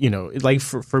that's, like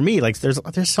for me, like there's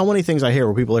so many things I hear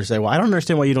where people are saying, well, I don't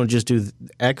understand why you don't just do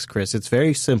X, Chris. It's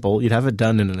very simple. You'd have it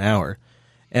done in an hour.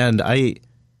 And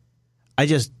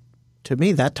to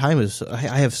me, that time is, I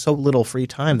have so little free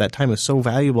time. That time is so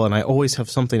valuable, and I always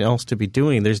have something else to be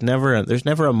doing. There's never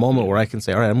a moment where I can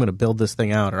say, all right, I'm going to build this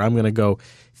thing out, or I'm going to go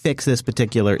fix this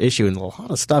particular issue. And a lot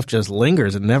of stuff just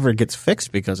lingers and never gets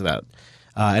fixed because of that.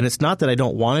 And it's not that I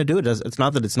don't want to do it. It's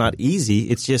not that it's not easy.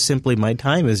 It's just simply my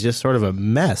time is just sort of a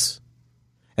mess.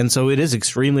 And so it is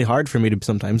extremely hard for me to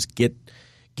sometimes get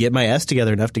my S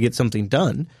together enough to get something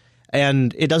done.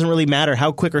 And it doesn't really matter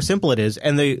how quick or simple it is.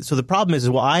 And so the problem is,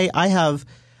 well, I have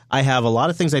a lot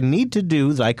of things I need to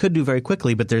do that I could do very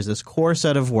quickly, but there's this core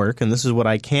set of work, and this is what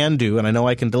I can do, and I know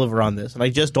I can deliver on this. And I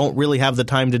just don't really have the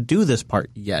time to do this part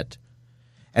yet.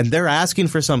 And they're asking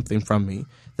for something from me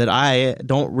that I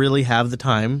don't really have the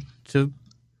time to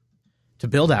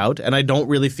build out, and I don't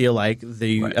really feel like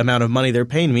the amount of money they're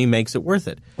paying me makes it worth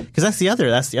it. Because that's the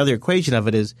other equation of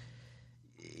it is,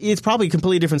 it's probably a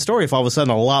completely different story if all of a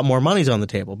sudden a lot more money's on the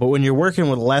table. But when you're working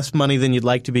with less money than you'd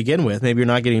like to begin with, maybe you're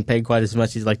not getting paid quite as much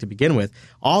as you'd like to begin with,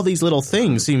 all these little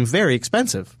things seem very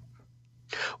expensive.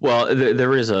 Well,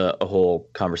 there is a whole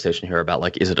conversation here about,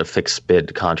 like, is it a fixed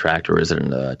bid contract or is it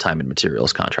a time and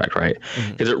materials contract, right?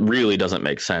 Because it really doesn't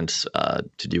make sense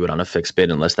to do it on a fixed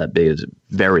bid unless that bid is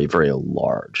very, very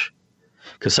large.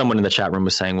 Because someone in the chat room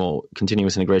was saying, well,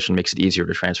 continuous integration makes it easier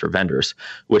to transfer vendors,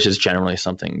 which is generally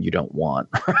something you don't want,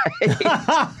 right? It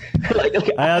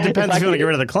depends if you want to get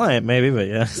rid of the client, maybe, but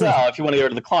yeah. Well, if you want to get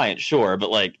rid of the client, sure.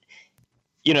 But,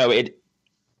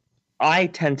 I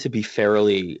tend to be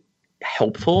fairly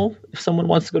helpful if someone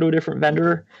wants to go to a different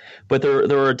vendor, but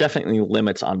there are definitely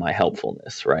limits on my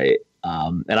helpfulness, right?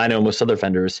 And I know most other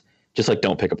vendors just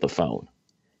don't pick up the phone.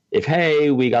 If,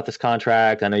 hey, we got this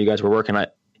contract, I know you guys were working on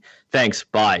it. Thanks,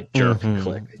 bye, jerk,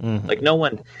 click. Mm-hmm.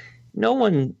 No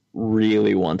one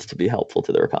really wants to be helpful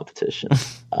to their competition.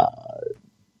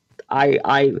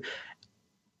 I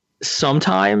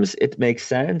sometimes it makes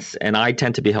sense, and I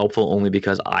tend to be helpful only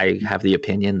because I have the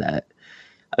opinion that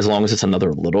as long as it's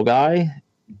another little guy,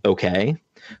 okay.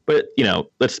 But,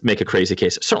 let's make a crazy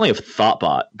case. Certainly if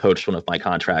Thoughtbot poached one of my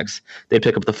contracts, they'd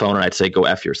pick up the phone and I'd say, go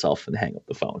F yourself and hang up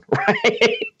the phone,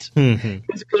 right?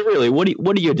 Because really, what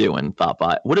are you doing,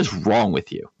 Thoughtbot? What is wrong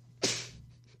with you?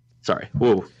 Sorry.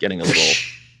 Ooh, getting a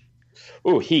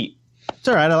little heat. It's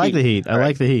all right. I like the heat. I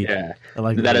like the heat. Yeah.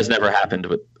 That has never happened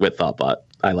with Thoughtbot.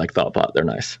 I like Thoughtbot. They're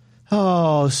nice.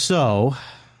 Oh, so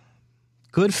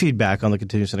good feedback on the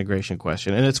continuous integration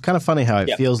question. And it's kind of funny how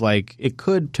it feels like it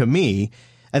could, to me,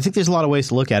 I think there's a lot of ways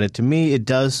to look at it. To me, it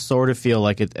does sort of feel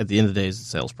like at the end of the day, it's a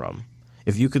sales problem.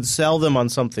 If you could sell them on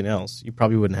something else, you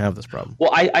probably wouldn't have this problem.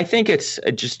 Well, I think it's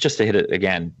just to hit it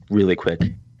again really quick.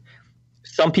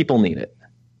 Some people need it,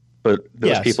 but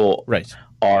those people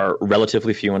are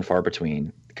relatively few and far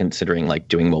between, considering like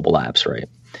doing mobile apps, right?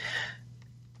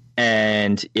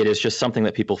 And it is just something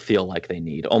that people feel like they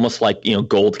need, almost like,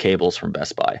 gold cables from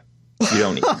Best Buy. You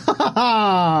don't need them.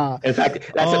 In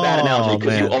fact, that's a bad analogy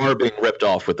because you are being ripped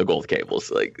off with the gold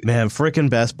cables. Man, frickin'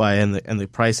 Best Buy and the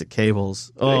price of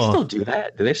cables. Do they still do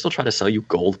that? Do they still try to sell you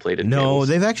gold-plated cables? No,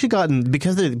 they've actually gotten,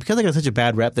 because they got such a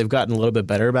bad rep, they've gotten a little bit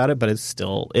better about it, but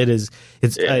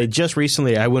just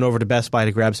recently I went over to Best Buy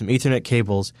to grab some Ethernet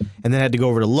cables and then had to go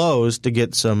over to Lowe's to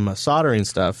get some soldering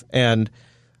stuff. And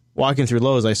walking through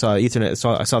Lowe's, I saw Ethernet.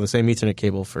 I saw the same Ethernet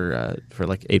cable for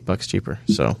like $8 cheaper.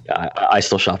 So I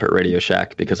still shop at Radio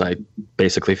Shack because I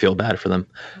basically feel bad for them.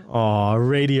 Aw,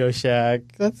 Radio Shack,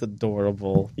 that's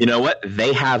adorable. You know what?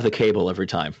 They have the cable every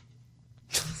time.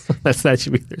 That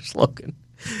should be their slogan.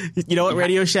 You know what,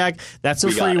 Radio Shack? That's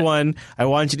a free one. I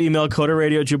want you to email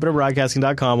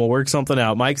coderradio@jupiterbroadcasting.com. We'll work something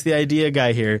out. Mike's the idea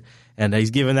guy here. And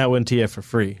he's giving that one to you for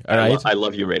free. All right. I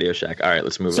love you, Radio Shack. All right,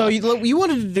 let's move on. So you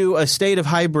wanted to do a state of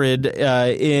hybrid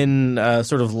in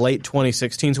sort of late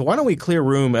 2016. So why don't we clear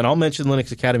room and I'll mention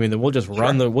Linux Academy, and then we'll just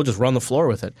run the floor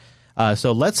with it.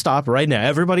 So let's stop right now,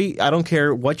 everybody. I don't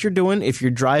care what you're doing. If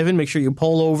you're driving, make sure you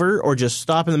pull over or just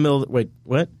stop in the middle. Wait,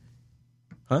 what?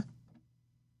 Huh?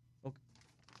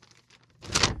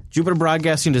 Jupiter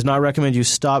Broadcasting does not recommend you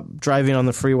stop driving on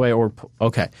the freeway or –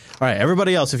 okay. All right.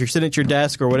 Everybody else, if you're sitting at your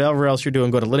desk or whatever else you're doing,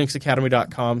 go to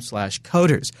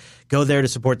linuxacademy.com/coders. Go there to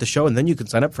support the show, and then you can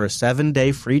sign up for a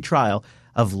 7-day free trial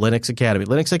of Linux Academy.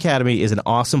 Linux Academy is an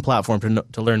awesome platform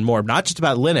to learn more, not just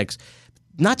about Linux,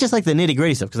 not just like the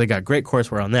nitty-gritty stuff because they got great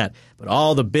courseware on that, but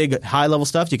all the big high-level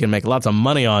stuff you can make lots of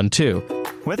money on too.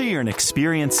 Whether you're an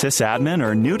experienced sysadmin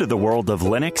or new to the world of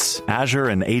Linux, Azure,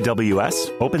 and AWS,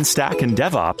 OpenStack, and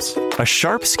DevOps, a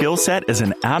sharp skill set is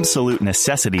an absolute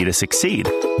necessity to succeed.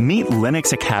 Meet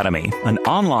Linux Academy, an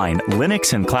online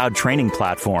Linux and cloud training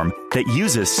platform that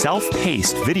uses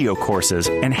self-paced video courses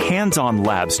and hands-on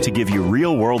labs to give you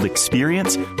real-world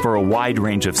experience for a wide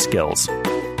range of skills.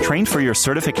 Train for your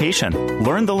certification,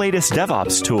 learn the latest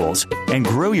DevOps tools, and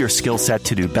grow your skill set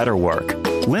to do better work.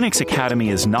 Linux Academy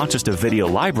is not just a video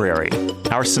library.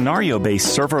 Our scenario-based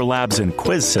server labs and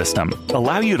quiz system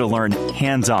allow you to learn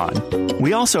hands-on.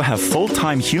 We also have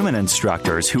full-time human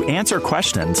instructors who answer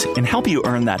questions and help you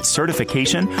earn that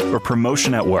certification or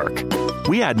promotion at work.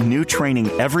 We add new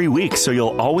training every week so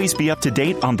you'll always be up to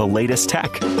date on the latest tech.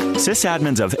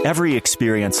 Sysadmins of every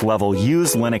experience level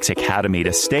use Linux Academy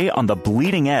to stay on the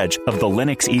bleeding edge of the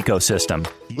Linux ecosystem.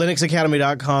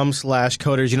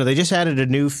 linuxacademy.com/coders. You know, they just added a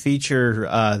new feature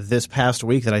this past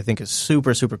week that I think is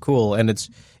super, super cool. And it's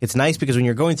nice because when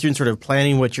you're going through and sort of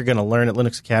planning what you're going to learn at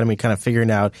Linux Academy, kind of figuring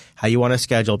out how you want to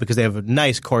schedule, because they have a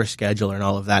nice course scheduler and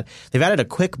all of that. They've added a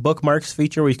quick bookmarks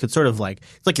feature where you could sort of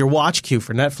it's like your watch queue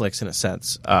for Netflix in a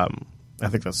sense. I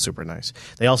think that's super nice.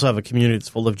 They also have a community that's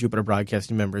full of Jupiter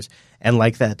Broadcasting members. And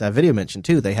like that video mentioned,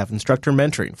 too, they have instructor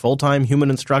mentoring, full-time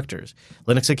human instructors.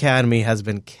 Linux Academy has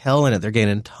been killing it. They're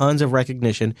gaining tons of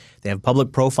recognition. They have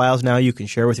public profiles now you can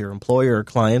share with your employer or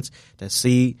clients to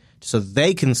see so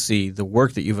they can see the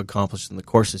work that you've accomplished and the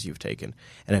courses you've taken.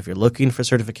 And if you're looking for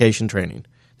certification training,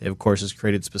 they have courses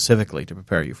created specifically to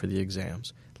prepare you for the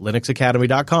exams.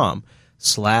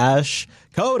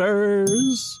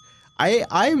 linuxacademy.com/coders.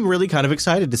 I'm really kind of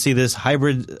excited to see this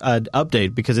hybrid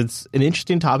update because it's an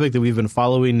interesting topic that we've been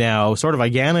following now sort of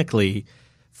organically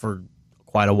for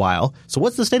quite a while. So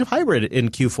what's the state of hybrid in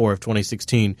Q4 of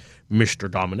 2016,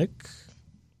 Mr. Dominic?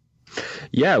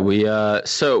 Yeah,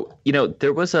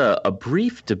 there was a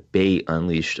brief debate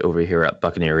unleashed over here at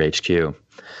Buccaneer HQ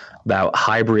about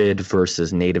hybrid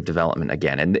versus native development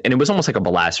again. And it was almost like a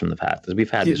blast from the past because we've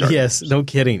had these arguments. Yes, no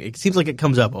kidding. It seems like it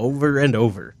comes up over and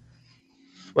over.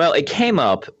 Well, it came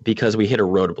up because we hit a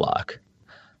roadblock.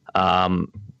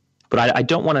 But I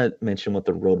don't want to mention what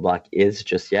the roadblock is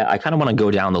just yet. I kind of want to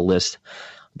go down the list.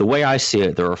 The way I see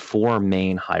it, there are 4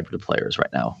 main hybrid players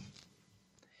right now.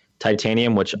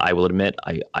 Titanium, which I will admit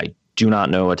I do not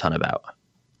know a ton about.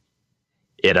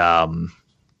 It's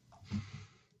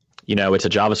a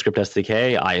JavaScript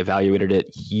SDK. I evaluated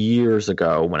it years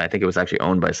ago when I think it was actually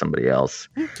owned by somebody else.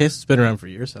 Okay, it's been around for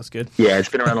years. That's good. Yeah, it's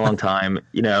been around a long time.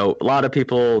 A lot of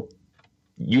people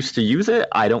used to use it.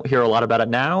 I don't hear a lot about it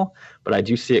now, but I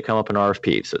do see it come up in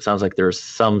RFP. So it sounds like there's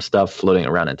some stuff floating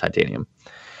around in Titanium.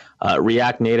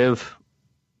 React Native.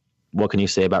 What can you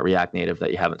say about React Native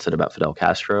that you haven't said about Fidel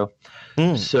Castro?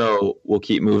 So we'll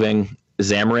keep moving.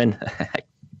 Xamarin.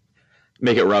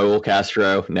 Make it Raul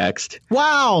Castro next.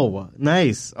 Wow.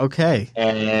 Nice. Okay.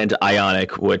 And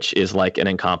Ionic, which is like an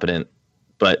incompetent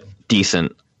but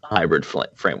decent hybrid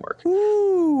framework.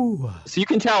 Ooh. So you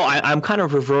can tell I'm kind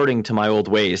of reverting to my old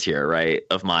ways here, right?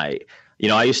 Of my,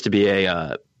 I used to be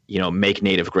a, make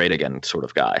native great again sort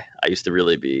of guy. I used to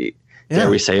really be, dare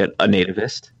we say it, a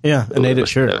nativist? Yeah, a native.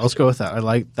 Sure, let's go with that. I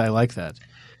like that.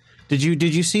 Did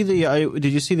you see the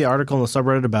article in the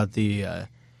subreddit about the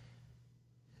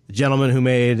gentleman who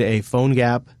made a phone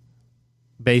gap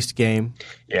based game?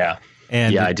 Yeah,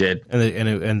 and I did,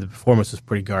 and the performance was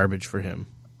pretty garbage for him.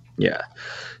 Yeah.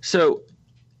 So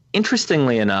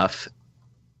interestingly enough,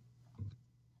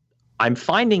 I'm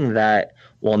finding that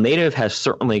while native has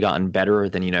certainly gotten better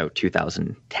than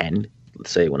 2010, let's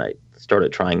say when I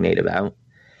started trying native out,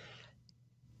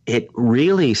 it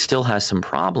really still has some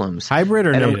problems. Hybrid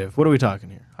or native? What are we talking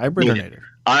here? Hybrid or native?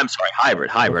 I'm sorry,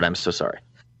 hybrid. I'm so sorry.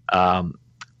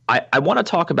 I want to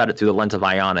talk about it through the lens of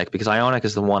Ionic because Ionic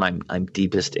is the one I'm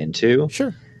deepest into.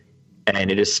 Sure.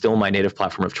 And it is still my native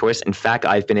platform of choice. In fact,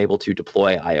 I've been able to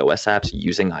deploy iOS apps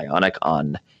using Ionic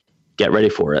on, get ready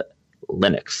for it,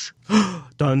 Linux.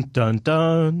 Dun, dun,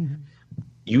 dun.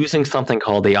 Using something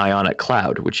called the Ionic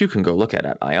Cloud, which you can go look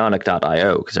at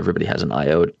ionic.io because everybody has an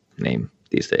IO name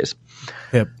these days.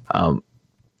 Yep.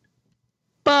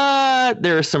 But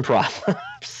there are some problems.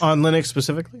 On Linux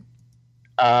specifically?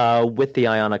 With the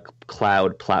Ionic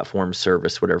Cloud platform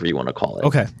service, whatever you want to call it.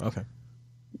 Okay.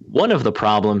 One of the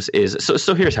problems is,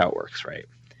 so here's how it works, right?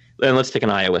 And let's take an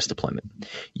iOS deployment.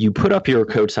 You put up your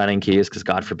code signing keys, because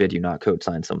God forbid you not code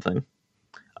sign something,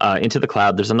 into the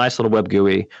cloud. There's a nice little web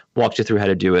GUI, walks you through how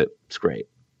to do it. It's great.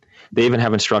 They even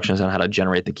have instructions on how to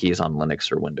generate the keys on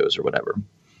Linux or Windows or whatever.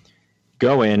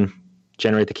 Go in,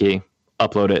 generate the key,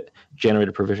 upload it, generate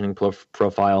a provisioning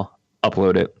profile,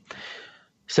 upload it,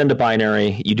 send a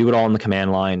binary. You do it all in the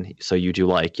command line. So you do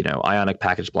Ionic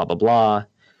package, blah, blah, blah.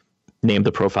 Name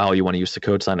the profile you want to use to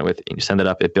code sign it with, and you send it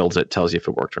up. It builds it, tells you if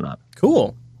it worked or not.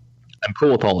 Cool. I'm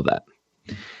cool with all of that.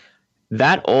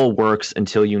 That all works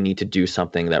until you need to do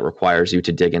something that requires you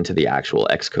to dig into the actual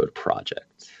Xcode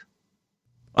project.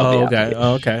 Oh,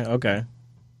 okay.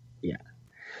 Yeah.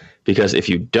 Because if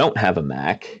you don't have a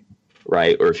Mac,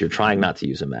 right, or if you're trying not to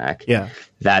use a Mac,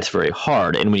 that's very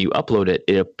hard. And when you upload it,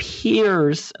 it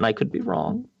appears, and I could be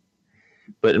wrong,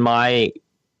 but in my,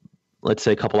 let's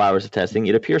say, a couple hours of testing,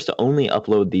 it appears to only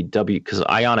upload the because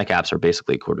Ionic apps are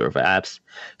basically Cordova apps,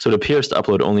 so it appears to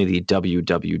upload only the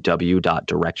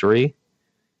www.directory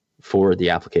for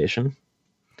the application,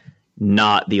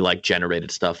 not the generated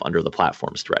stuff under the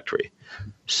platform's directory.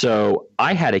 So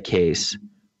I had a case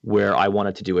where I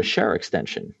wanted to do a share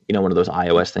extension, one of those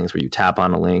iOS things where you tap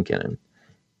on a link and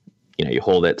you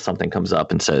hold it, something comes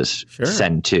up and says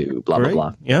send to blah, blah,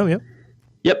 blah.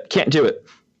 Yep, can't do it.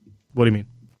 What do you mean?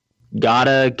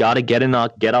 Gotta get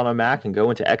on a Mac and go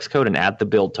into Xcode and add the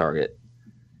build target.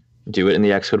 Do it in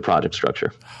the Xcode project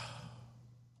structure.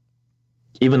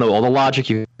 Even though all the logic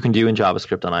you can do in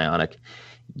JavaScript on Ionic,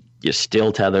 you're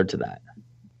still tethered to that.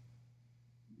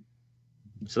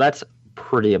 So that's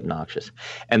pretty obnoxious.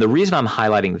 And the reason I'm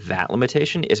highlighting that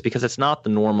limitation is because it's not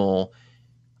the normal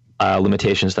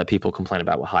limitations that people complain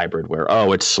about with hybrid where,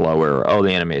 it's slower,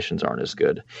 the animations aren't as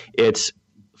good. It's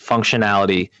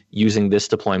functionality using this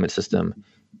deployment system,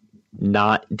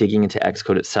 not digging into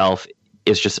Xcode itself,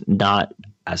 is just not,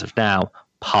 as of now,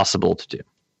 possible to do,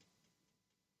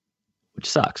 which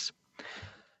sucks.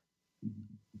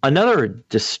 Another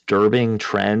disturbing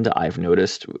trend I've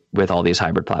noticed with all these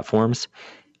hybrid platforms,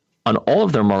 on all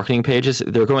of their marketing pages,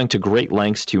 they're going to great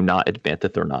lengths to not admit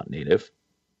that they're not native.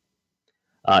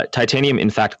 Titanium, in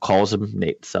fact, calls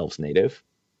themselves native,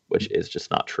 which is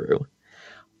just not true.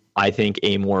 I think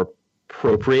a more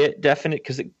appropriate definite,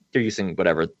 because they're using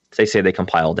whatever, they say they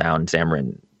compile down,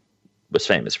 Xamarin was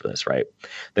famous for this, right?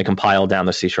 They compile down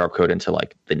the C# code into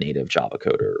the native Java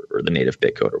code or the native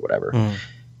bit code or whatever.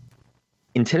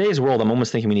 In today's world, I'm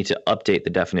almost thinking we need to update the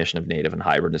definition of native and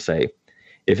hybrid to say,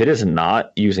 if it is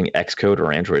not using Xcode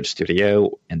or Android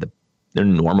Studio and the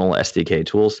normal SDK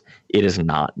tools, it is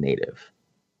not native.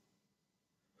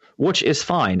 Which is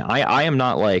fine. I am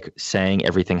not saying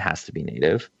everything has to be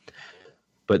native,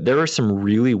 but there are some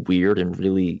really weird and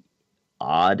really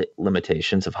odd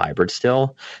limitations of hybrid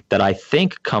still that I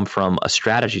think come from a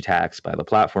strategy tax by the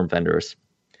platform vendors.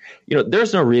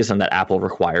 There's no reason that Apple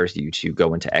requires you to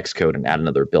go into Xcode and add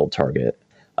another build target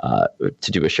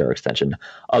to do a share extension,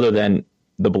 other than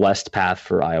the blessed path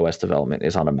for iOS development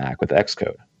is on a Mac with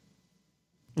Xcode.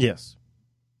 Yes.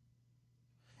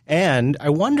 And I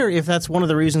wonder if that's one of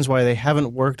the reasons why they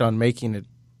haven't worked on making it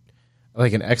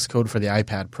like an Xcode for the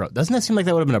iPad Pro. Doesn't that seem like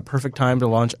that would have been a perfect time to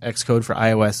launch Xcode for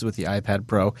iOS with the iPad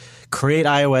Pro? Create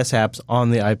iOS apps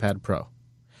on the iPad Pro.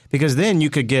 Because then you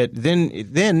could get then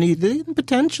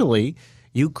potentially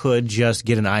you could just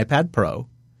get an iPad Pro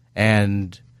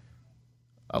and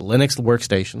a Linux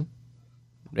workstation,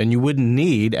 and you wouldn't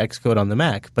need Xcode on the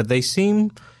Mac. But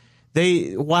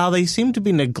while they seem to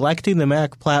be neglecting the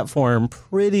Mac platform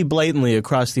pretty blatantly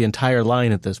across the entire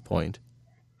line at this point,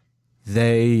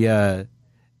 they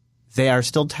are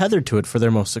still tethered to it for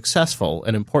their most successful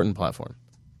and important platform.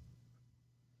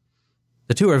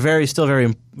 The two are still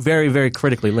very, very, very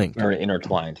critically linked. Very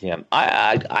intertwined, yeah.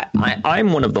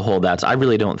 I'm one of the holdouts. I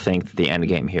really don't think the end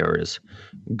game here is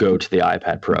go to the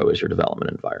iPad Pro as your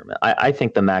development environment. I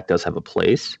think the Mac does have a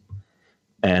place,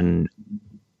 and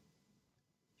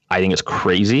I think it's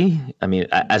crazy. I mean,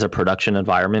 as a production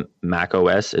environment, Mac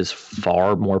OS is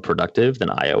far more productive than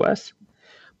iOS.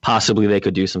 Possibly they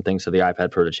could do some things to the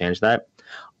iPad Pro to change that.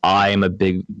 I am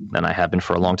and I have been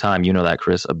for a long time, you know that,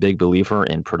 Chris, a big believer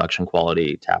in production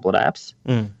quality tablet apps.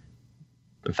 In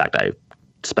fact, I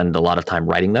spend a lot of time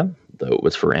writing them, though it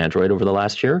was for Android over the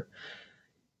last year.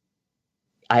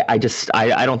 I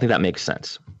don't think that makes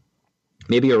sense.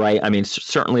 Maybe you're right. I mean,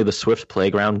 certainly the Swift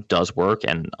Playground does work,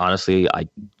 and honestly, I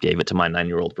gave it to my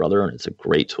 9-year-old brother, and it's a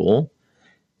great tool.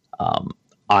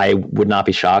 I would not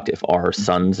be shocked if our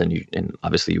sons, and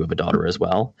obviously you have a daughter as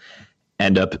well,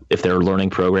 end up, if they're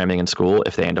learning programming in school,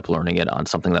 if they end up learning it on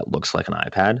something that looks like an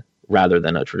iPad rather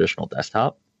than a traditional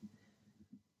desktop.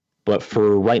 But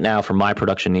for right now, for my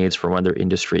production needs, for where their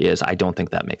industry is, I don't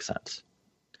think that makes sense.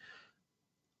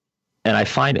 And I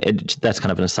find that's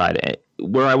kind of an aside.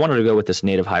 Where I wanted to go with this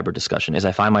native hybrid discussion is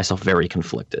I find myself very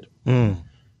conflicted. You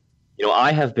know,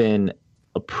 I have been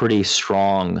a pretty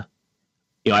strong,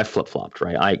 I flip-flopped,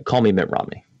 right? Call me Mitt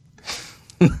Romney.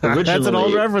 That's an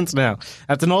old reference now.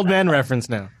 That's an old man reference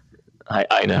now.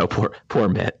 I know, poor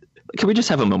Mitt. Can we just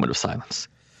have a moment of silence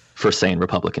for saying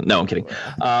Republican? No, I'm kidding.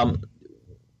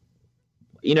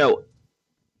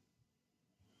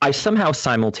 I somehow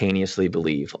simultaneously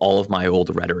believe all of my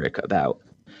old rhetoric about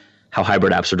how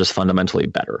hybrid apps are just fundamentally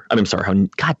better. I mean, sorry,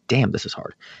 God damn, this is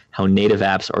hard. How native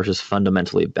apps are just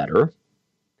fundamentally better.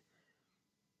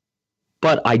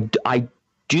 But I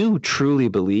do truly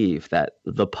believe that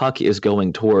the puck is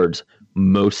going towards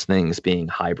most things being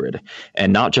hybrid,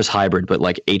 and not just hybrid, but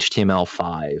like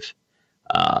HTML5,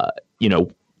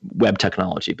 web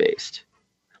technology based.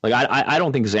 Like I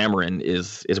don't think Xamarin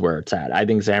is where it's at. I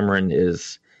think Xamarin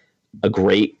is a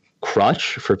great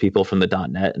crutch for people from the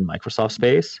 .NET and Microsoft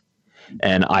space.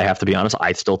 And I have to be honest,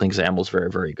 I still think XAML's very,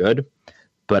 very good.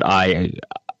 But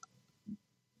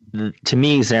to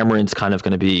me, Xamarin's kind of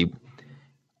going to be,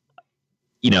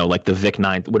 like the VIC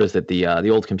 9. What is it? The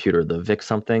old computer, the VIC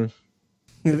something.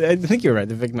 I think you're right.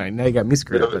 The VIC 9. Now you got me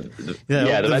screwed up. The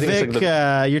VIC.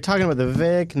 You're talking about the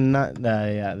VIC.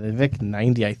 The VIC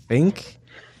 90. I think.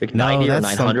 VIC 90 or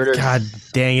 900. God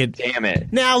dang it! Damn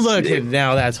it! Now look.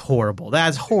 Now that's horrible.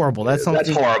 That's horrible. That's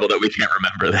horrible that we can't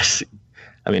remember this.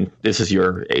 I mean, this is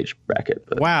your age bracket.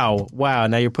 But. Wow.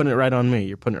 Now you're putting it right on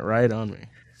me. The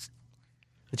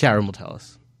chat room will tell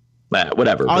us.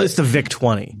 Whatever. Oh, it's the VIC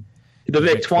 20. The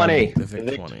VIC 20. The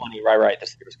VIC 20. Right. The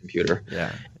Sears computer.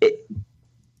 Yeah. It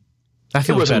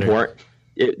was better. important.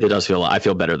 It does feel. I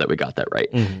feel better that we got that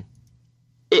right. Mm-hmm.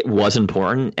 It was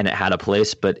important and it had a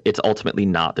place, but it's ultimately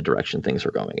not the direction things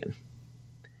are going in.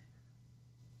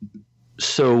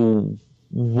 So,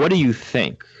 what do you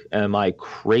think? Am I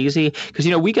crazy? Because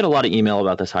we get a lot of email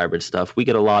about this hybrid stuff. We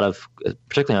get a lot of,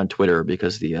 particularly on Twitter,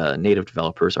 because the native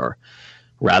developers are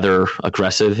rather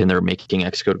aggressive in their making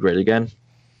Xcode great again.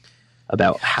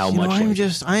 About how much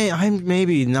I'm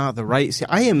maybe not the right. See,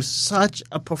 I am such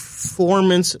a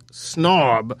performance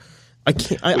snob. I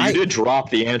can't. You did drop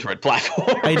the Android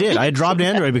platform. I did. I dropped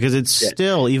Android because it's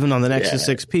still, even on the Nexus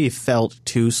 6P, felt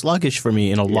too sluggish for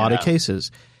me in a lot of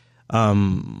cases. I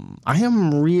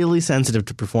am really sensitive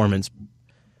to performance,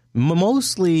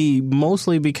 mostly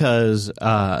because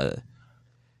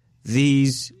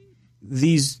these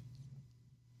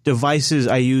devices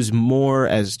I use more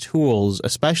as tools,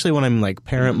 especially when I'm like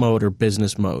parent mode or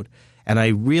business mode, and I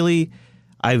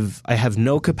have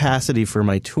no capacity for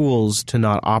my tools to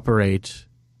not operate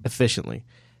efficiently.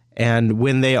 And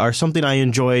when they are something I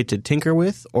enjoy to tinker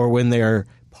with, or when they are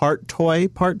part toy,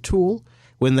 part tool,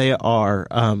 when they are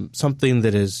something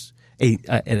that is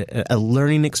a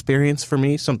learning experience for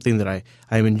me, something that I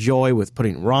enjoy with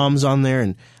putting ROMs on there,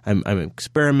 and I'm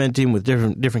experimenting with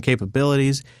different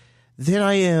capabilities, then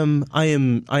I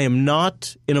am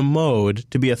not in a mode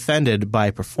to be offended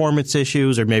by performance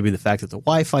issues, or maybe the fact that the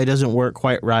Wi-Fi doesn't work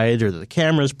quite right, or that the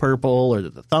camera's purple, or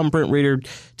that the thumbprint reader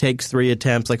takes 3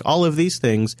 attempts. Like all of these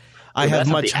things, I have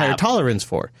much higher tolerance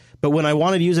for. But when I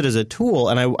want to use it as a tool,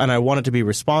 and I want it to be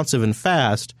responsive and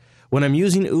fast, when I'm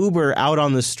using Uber out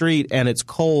on the street and it's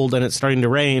cold and it's starting to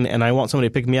rain and I want somebody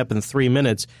to pick me up in 3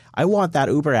 minutes, I want that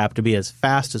Uber app to be as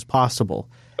fast as possible.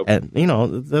 Okay.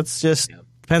 And, that's just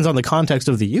depends on the context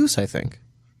of the use, I think.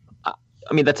 I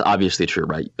mean, that's obviously true,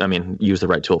 right? I mean, use the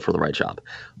right tool for the right job.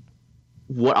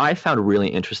 What I found really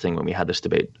interesting when we had this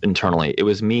debate internally, it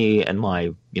was me and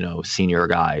my, senior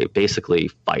guy basically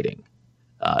fighting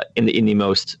in the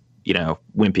most,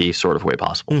 wimpy sort of way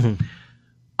possible. Mm-hmm.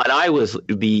 And I was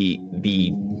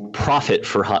the prophet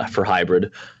for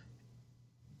hybrid.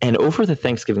 And over the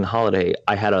Thanksgiving holiday,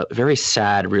 I had a very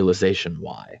sad realization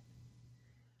why.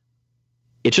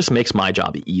 It just makes my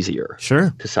job easier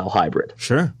to sell hybrid.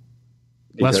 Sure.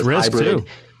 Less risk, too.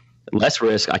 Less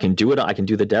risk. I can do it. I can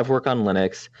do the dev work on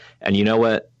Linux. And you know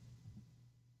what?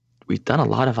 We've done a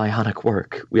lot of Ionic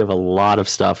work. We have a lot of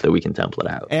stuff that we can template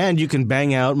out. And you can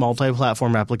bang out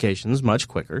multi-platform applications much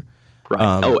quicker.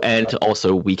 Right. And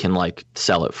also we can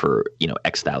sell it for,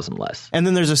 X thousand less. And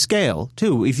then there's a scale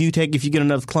too. If you get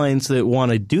enough clients that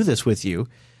want to do this with you,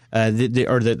 if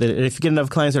you get enough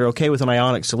clients that are okay with an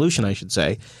Ionic solution, I should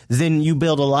say, then you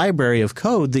build a library of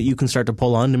code that you can start to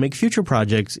pull on to make future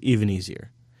projects even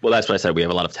easier. Well, that's what I said. We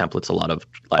have a lot of templates, a lot of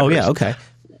libraries. Oh yeah, okay.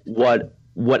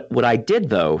 What I did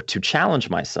though to challenge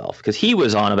myself, because he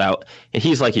was on about, and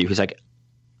he's like you, he's like,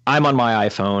 I'm on my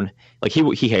iPhone.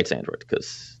 He hates Android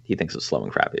because he thinks it's slow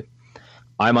and crappy.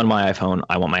 I'm on my iPhone.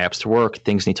 I want my apps to work.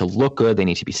 Things need to look good. They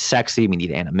need to be sexy. We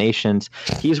need animations.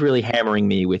 He's really hammering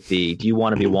me with do you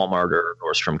want to be Walmart or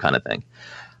Nordstrom kind of thing.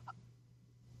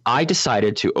 I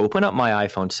decided to open up my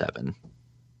iPhone 7,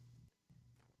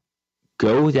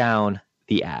 go down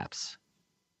the apps,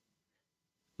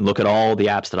 look at all the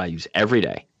apps that I use every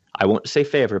day. I won't say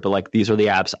favorite, but these are the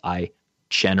apps I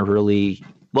generally,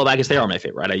 well, I guess they are my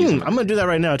favorite. Right? I use them. I'm going to do that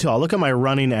right now too. I'll look at my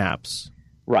running apps.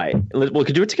 Right. We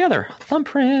could do it together.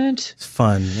 Thumbprint. It's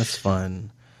fun. That's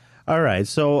fun. All right.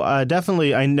 So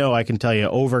definitely, I know I can tell you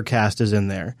Overcast is in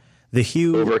there. The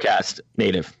Hue Overcast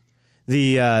native.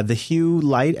 The Hue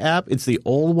Light app, it's the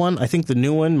old one. I think the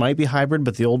new one might be hybrid,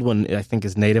 but the old one I think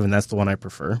is native, and that's the one I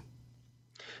prefer.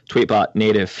 Tweetbot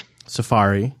native.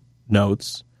 Safari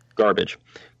Notes. Garbage.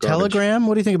 Telegram.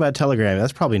 What do you think about Telegram?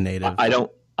 That's probably native.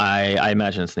 I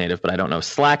imagine it's native, but I don't know.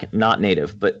 Slack, not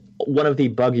native, but one of the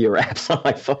buggier apps on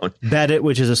my phone. Bedit,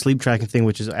 which is a sleep tracking thing,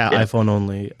 which is iPhone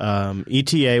only.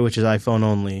 ETA, which is iPhone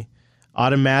only.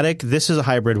 Automatic, this is a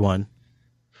hybrid one.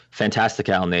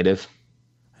 Fantastical, native.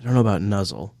 I don't know about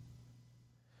Nuzzle.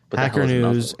 Hacker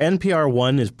News. NPR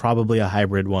One is probably a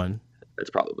hybrid one.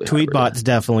 It's probably Tweetbot's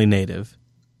definitely native.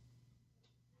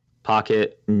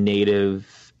 Pocket,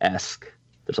 native-esque.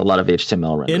 There's a lot of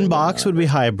HTML rendering. Inbox would be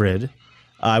hybrid,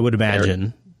 I would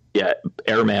imagine.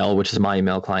 Airmail, which is my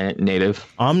email client, native.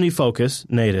 OmniFocus,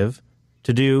 native.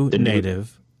 To Do,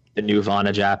 native. The new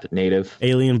Vonage app, native.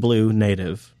 Alien Blue,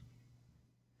 native.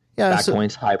 Yeah,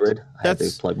 Backpoint's hybrid. I have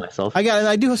to plug myself.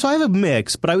 I do. So I have a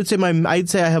mix, but I'd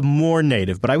say I have more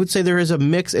native. But I would say there is a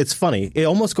mix. It's funny. It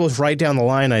almost goes right down the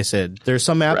line. I said there's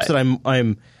some apps that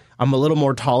I'm a little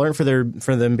more tolerant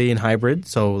for them being hybrid.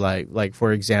 So like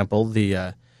for example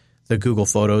the Google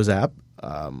Photos app.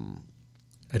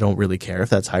 I don't really care if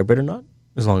that's hybrid or not,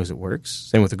 as long as it works.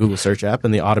 Same with the Google Search app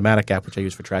and the Automatic app, which I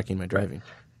use for tracking my driving.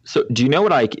 So do you know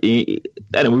what and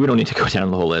we don't need to go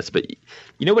down the whole list, but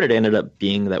you know what it ended up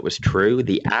being that was true?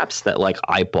 The apps that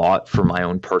I bought for my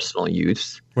own personal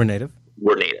use were native.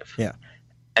 Yeah.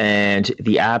 And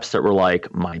the apps that were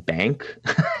my bank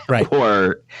right.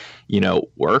 or,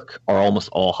 work are almost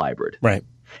all hybrid. Right.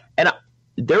 And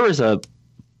there is a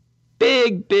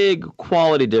big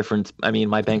quality difference. I mean,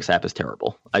 my bank's app is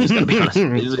terrible. I just gotta be honest.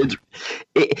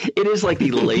 It is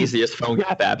the laziest phone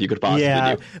app you could possibly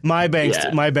do. My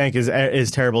bank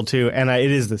is terrible too, and it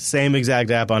is the same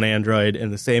exact app on Android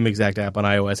and the same exact app on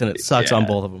iOS, and it sucks on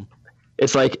both of them.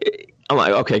 It's I'm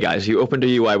okay, guys, you opened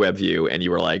a UI web view and you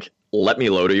were let me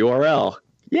load a URL.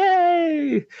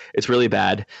 Yay! It's really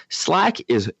bad. Slack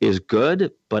is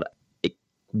good, but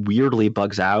weirdly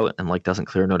bugs out and doesn't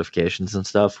clear notifications and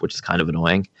stuff, which is kind of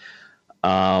annoying.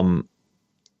 I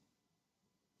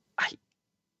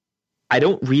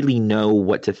don't really know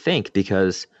what to think,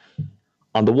 because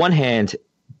on the one hand,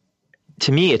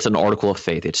 to me, it's an article of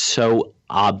faith. It's so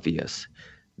obvious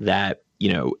that,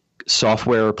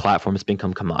 software platforms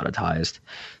become commoditized.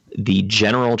 The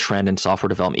general trend in software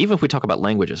development, even if we talk about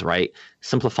languages, right?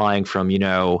 Simplifying from,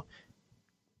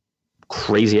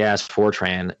 crazy ass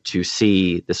Fortran to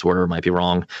C, this order might be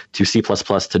wrong, to C++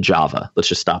 to Java. Let's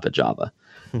just stop at Java.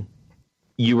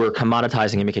 You were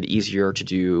commoditizing and make it easier to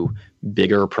do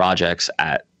bigger projects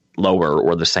at lower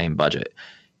or the same budget.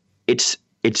 It's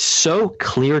so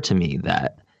clear to me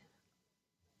that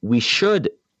we should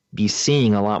be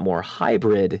seeing a lot more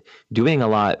hybrid, doing a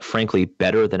lot, frankly,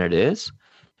 better than it is.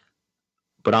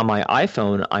 But on my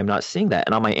iPhone, I'm not seeing that.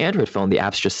 And on my Android phone, the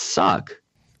apps just suck.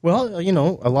 Well,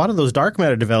 a lot of those dark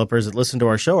matter developers that listen to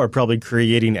our show are probably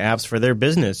creating apps for their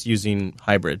business using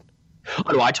hybrid.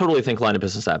 Oh, no, I totally think line of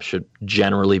business apps should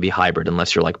generally be hybrid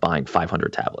unless you're like buying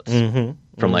 500 tablets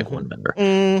from like one vendor.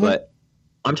 But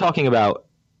I'm talking about,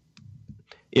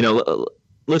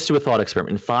 let's do a thought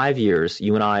experiment. In 5 years,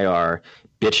 you and I are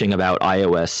bitching about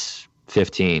iOS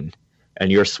 15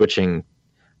 and you're switching.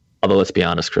 Although, let's be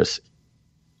honest, Chris,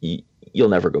 you'll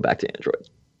never go back to Android.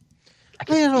 I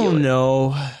don't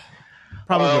know.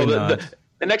 Probably not.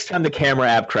 The next time the camera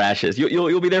app crashes,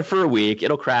 you'll be there for a week.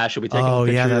 It'll crash. You'll be taking a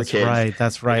picture of your kids.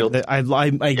 That's right.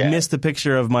 I missed the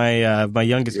picture of my my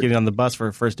youngest getting on the bus for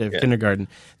her first day of kindergarten.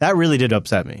 That really did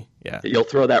upset me. Yeah, you'll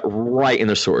throw that right in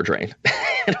the sewer drain.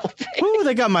 Ooh,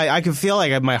 they got I could feel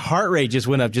like my heart rate just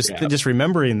went up just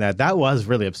remembering that. That was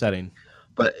really upsetting.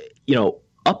 But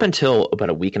up until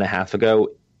about a week and a half ago,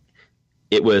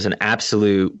 it was an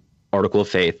absolute article of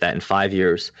faith that in 5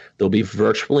 years, there'll be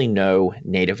virtually no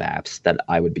native apps that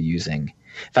I would be using.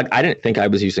 In fact, I didn't think I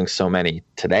was using so many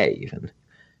today even,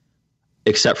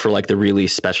 except for like the really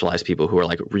specialized people who are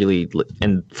like really,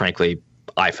 and frankly,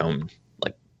 iPhone,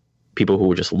 like people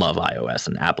who just love iOS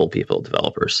and Apple people,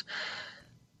 developers.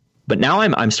 But now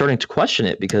I'm starting to question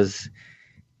it because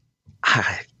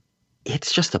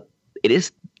it's just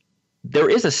there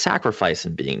is a sacrifice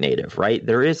in being native, right?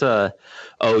 There is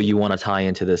you want to tie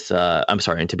into this,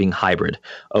 into being hybrid.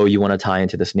 Oh, you want to tie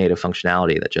into this native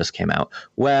functionality that just came out.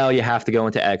 Well, you have to go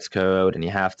into Xcode and you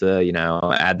have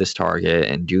to, add this target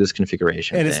and do this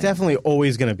configuration. And it's definitely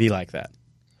always going to be like that.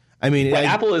 I mean,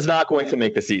 Apple is not going to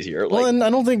make this easier. Well, and I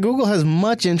don't think Google has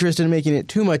much interest in making it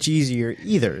too much easier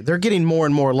either. They're getting more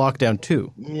and more locked down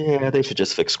too. Yeah, they should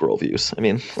just fix scroll views. I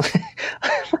mean,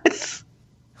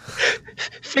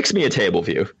 fix me a table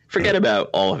view. Forget about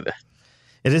all of it.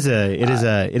 It is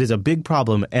a big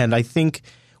problem, and I think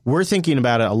we're thinking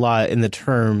about it a lot in the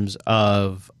terms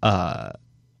of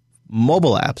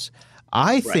mobile apps.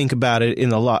 I think about it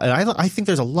in a lot, and I think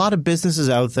there's a lot of businesses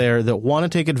out there that want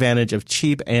to take advantage of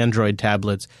cheap Android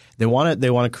tablets. They want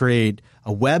to create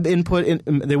a web input.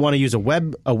 They want to use a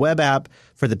web app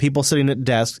for the people sitting at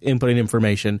desks inputting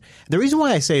information. The reason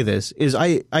why I say this is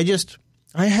I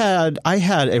had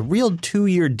a real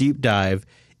 2-year deep dive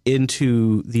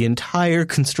into the entire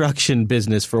construction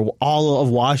business for all of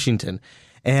Washington,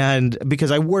 and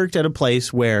because I worked at a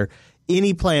place where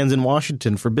any plans in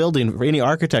Washington for any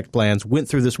architect plans went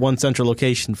through this one central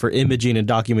location for imaging and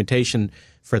documentation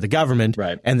for the government,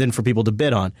 right, and then for people to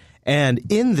bid on. And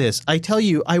in this, I tell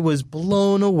you, I was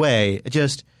blown away.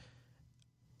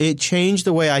 It changed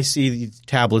the way I see these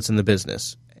tablets in the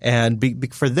business.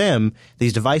 And for them,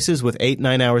 these devices with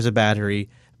 8-9 hours of battery,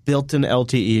 built-in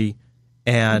LTE,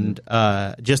 and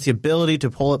just the ability to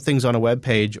pull up things on a web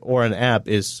page or an app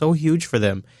is so huge for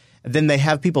them. Then they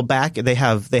have people back. They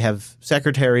have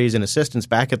secretaries and assistants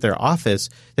back at their office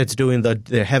that's doing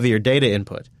the heavier data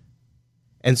input.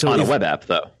 And so on a web app,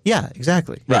 though. Yeah,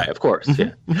 exactly. Right, of course.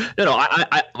 Yeah. No,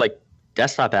 I like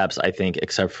desktop apps. I think,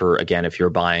 except for again, if you're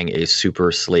buying a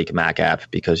super sleek Mac app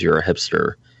because you're a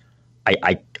hipster,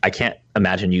 I can't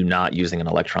imagine you not using an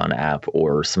Electron app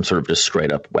or some sort of just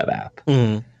straight up web app.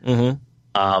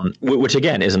 Which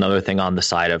again is another thing on the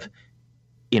side of,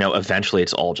 eventually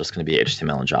it's all just going to be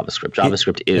HTML and JavaScript.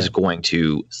 JavaScript is going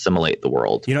to simulate the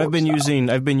world. I've been using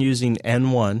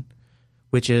N1,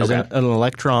 which is an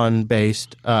Electron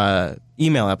based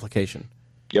email application.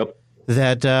 Yep.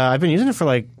 That I've been using it for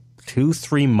like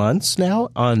 2-3 months now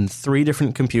on 3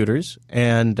 different computers,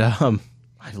 and I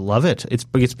love it.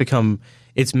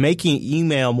 It's making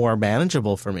email more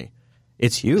manageable for me.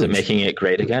 It's huge. Is it making it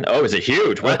great again? Oh, is it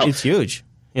huge? Well, it's huge.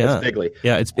 Yeah, it's bigly.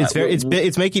 Yeah,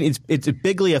 it's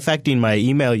bigly affecting my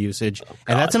email usage,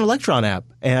 and that's an Electron app.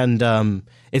 And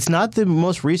it's not the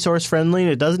most resource friendly.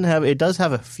 It does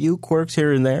have a few quirks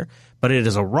here and there, but it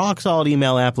is a rock solid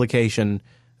email application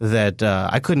that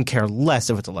I couldn't care less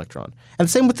if it's Electron. And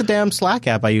same with the damn Slack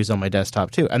app I use on my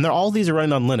desktop too. And all these are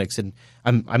running on Linux, and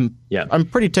I'm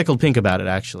pretty tickled pink about it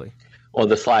actually. Well,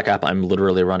 the Slack app I'm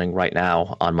literally running right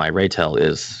now on my Raytel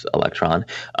is Electron.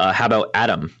 How about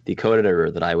Atom, the code editor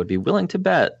that I would be willing to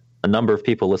bet a number of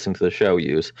people listening to the show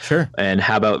use. Sure. And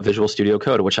how about Visual Studio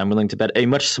Code, which I'm willing to bet a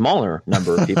much smaller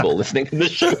number of people listening to the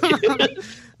show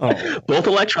use. Both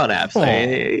Electron apps.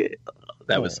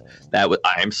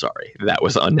 I'm sorry. That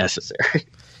was unnecessary.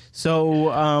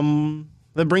 So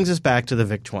that brings us back to the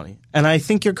VIC-20. And I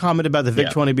think your comment about the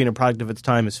VIC-20 being a product of its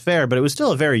time is fair, but it was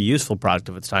still a very useful product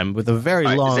of its time with a very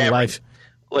long life.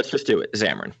 Let's just do it.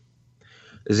 Xamarin.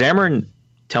 Xamarin,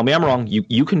 tell me I'm wrong.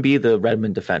 You can be the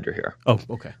Redmond defender here. Oh,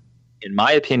 okay. In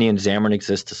my opinion, Xamarin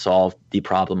exists to solve the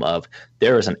problem of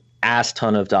there is an ass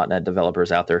ton of .NET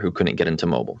developers out there who couldn't get into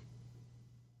mobile.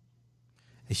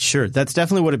 Sure, that's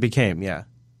definitely what it became. Yeah,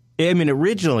 I mean,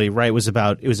 originally, right, it was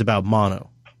about mono.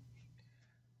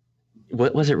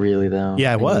 What was it really though?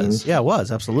 Yeah, it was. Yeah, it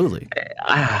was absolutely.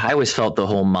 I always felt the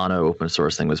whole mono open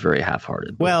source thing was very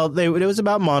half-hearted. Well, it was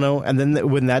about mono, and then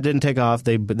when that didn't take off,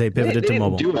 they pivoted to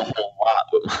mobile. They didn't do a whole lot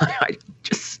with mono. I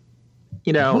just,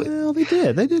 well, they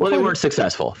did. Well, they weren't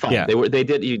successful. Fine. Yeah. They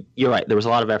did. You're right. There was a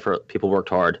lot of effort. People worked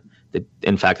hard.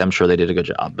 In fact, I'm sure they did a good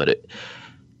job. But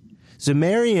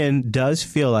Xamarin does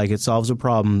feel like it solves a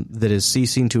problem that is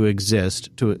ceasing to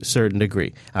exist to a certain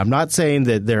degree. I'm not saying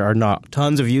that there are not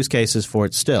tons of use cases for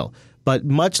it still, but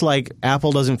much like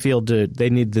Apple doesn't feel they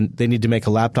need to make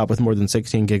a laptop with more than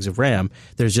 16 gigs of RAM,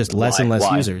 there's just less and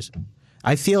less users.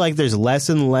 I feel like there's less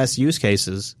and less use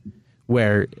cases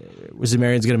where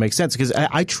Xamarin's going to make sense, because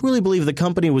I truly believe the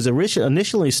company was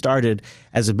initially started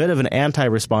as a bit of an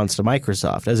anti-response to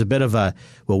Microsoft, as a bit of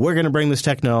we're going to bring this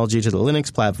technology to the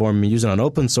Linux platform and use it on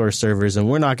open source servers, and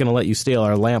we're not going to let you steal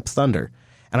our LAMP thunder.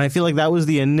 And I feel like that was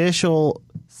the initial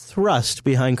thrust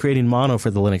behind creating Mono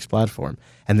for the Linux platform,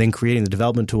 and then creating the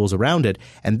development tools around it.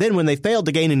 And then when they failed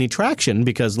to gain any traction,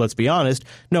 because let's be honest,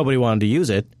 nobody wanted to use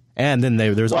it, and then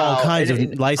there's all kinds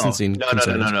of licensing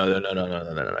concerns.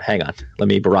 No. Hang on. Let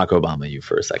me Barack Obama you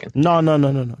for a second. No.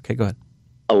 Okay, go ahead.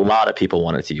 A lot of people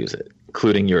wanted to use it,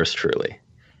 including yours truly.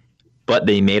 But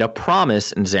they made a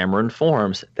promise in Xamarin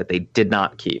Forms that they did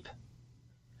not keep.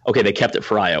 Okay, they kept it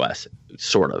for iOS,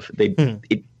 sort of.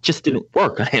 It just didn't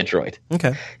work on Android.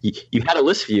 Okay. You had a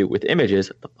list view with images,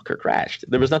 the fucker crashed.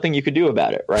 There was nothing you could do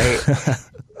about it, right?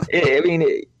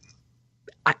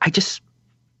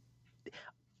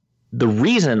 The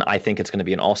reason I think it's going to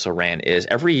be an also-ran is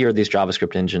every year these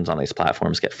JavaScript engines on these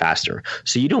platforms get faster.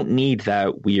 So you don't need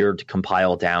that weird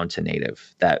compile down to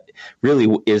native. That really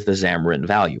is the Xamarin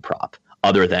value prop,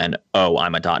 other than,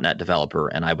 I'm a .NET developer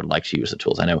and I would like to use the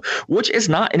tools I know, which is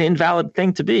not an invalid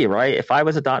thing to be, right? If I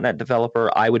was a .NET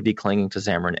developer, I would be clinging to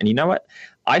Xamarin. And you know what?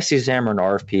 I see Xamarin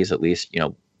RFPs at least,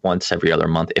 once every other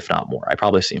month, if not more. I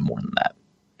probably see more than that.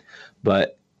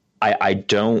 But I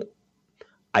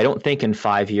don't think in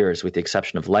 5 years, with the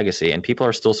exception of legacy, and people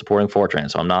are still supporting Fortran.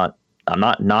 So I'm not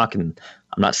knocking.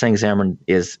 I'm not saying Xamarin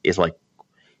is like,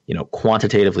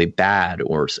 quantitatively bad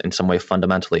or in some way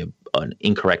fundamentally an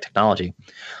incorrect technology.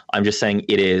 I'm just saying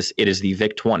it is the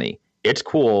VIC-20. It's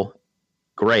cool,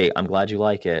 great. I'm glad you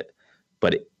like it,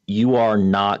 but you are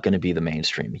not going to be the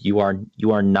mainstream. You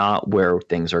are not where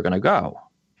things are going to go.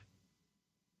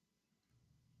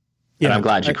 Yeah, and I'm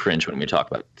glad you cringe when we talk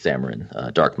about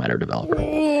Xamarin, dark matter developer.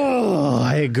 Oh,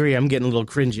 I agree. I'm getting a little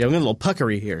cringy. I'm getting a little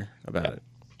puckery here about it.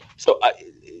 So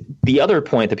the other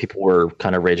point that people were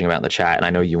kind of raging about in the chat, and I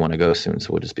know you want to go soon,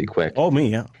 so we'll just be quick. Oh, me,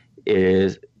 yeah.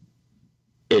 Is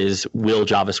will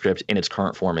JavaScript in its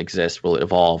current form exist? Will it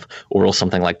evolve? Or will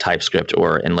something like TypeScript,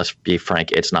 and let's be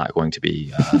frank, it's not going to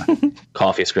be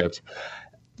CoffeeScript.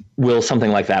 Will something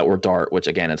like that, or Dart, which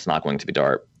again, it's not going to be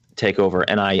Dart, take over?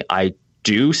 And I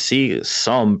do see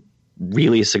some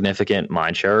really significant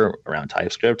mindshare around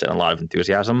TypeScript and a lot of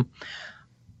enthusiasm.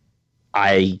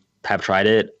 I have tried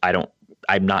it.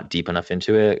 I'm not deep enough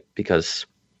into it because,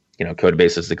 code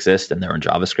bases exist and they're in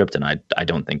JavaScript, and I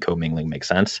don't think commingling makes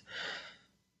sense.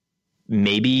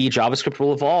 Maybe JavaScript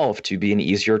will evolve to be an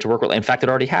easier to work with. In fact, it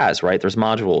already has, right? There's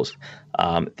modules.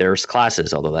 There's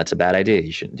classes, although that's a bad idea.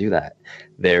 You shouldn't do that.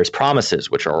 There's promises,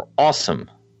 which are awesome.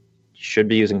 You should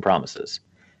be using promises.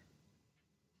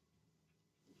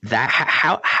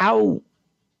 How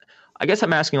I guess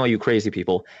I'm asking all you crazy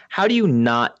people, how do you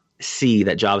not see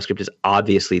that JavaScript is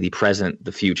obviously the present,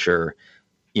 the future,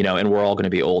 and we're all going to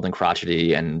be old and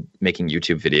crotchety and making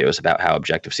YouTube videos about how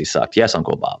Objective-C sucked? Yes,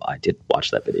 Uncle Bob, I did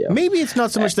watch that video. Maybe it's not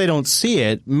so much they don't see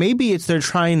it. Maybe it's they're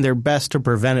trying their best to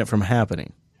prevent it from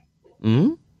happening.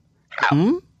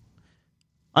 How?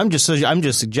 I'm just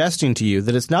suggesting to you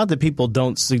that it's not that people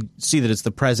don't see that it's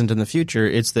the present and the future.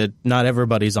 It's that not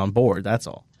everybody's on board. That's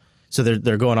all. So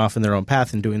they're going off in their own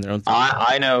path and doing their own thing.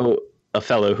 I know a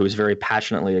fellow who's very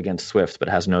passionately against Swift, but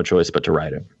has no choice but to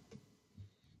write it.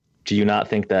 Do you not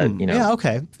think that, Yeah,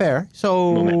 okay, fair.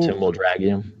 So momentum will drag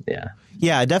you? Yeah.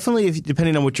 Yeah, definitely,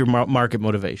 depending on what your market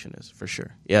motivation is, for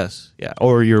sure. Yes, yeah,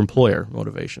 or your employer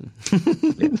motivation.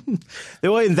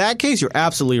 Well, in that case, you're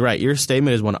absolutely right. Your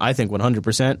statement is I think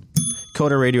 100%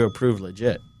 Coder Radio approved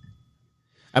legit.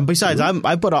 And besides, I'm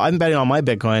betting on my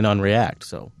Bitcoin on React,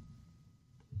 so.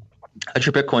 How's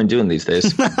your Bitcoin doing these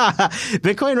days?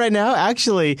 Bitcoin right now,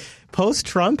 actually,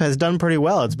 post-Trump has done pretty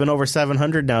well. It's been over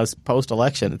 700 now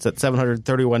post-election. It's at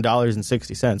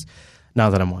 $731.60 now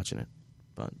that I'm watching it.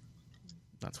 But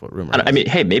that's what rumor is. I mean,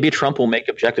 hey, maybe Trump will make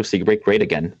Objective-C great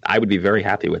again. I would be very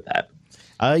happy with that.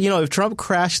 If Trump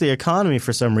crashed the economy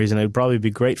for some reason, it would probably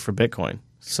be great for Bitcoin.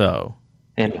 So,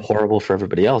 and horrible for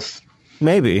everybody else.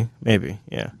 Maybe,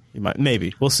 yeah. You might,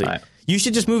 maybe. We'll see. Right. You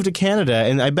should just move to Canada,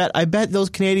 and I bet those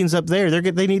Canadians up there,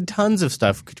 they need tons of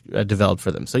stuff developed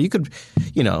for them. So you could,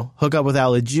 hook up with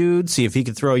Ali Jude, see if he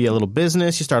could throw you a little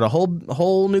business. You start a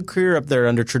whole new career up there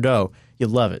under Trudeau.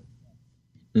 You'd love it.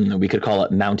 We could call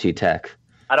it Mountie Tech.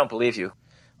 I don't believe you.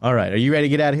 All right. Are you ready to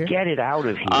get out of here? Get it out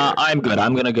of here. I'm good.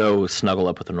 I'm going to go snuggle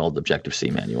up with an old Objective-C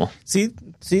manual. See,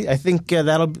 I think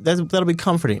that'll be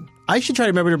comforting. I should try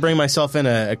to remember to bring myself in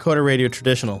a Coder Radio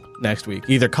traditional next week.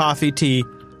 Either coffee, tea,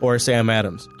 or Sam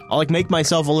Adams. I'll make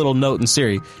myself a little note in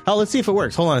Siri. Hell, let's see if it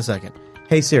works. Hold on a second.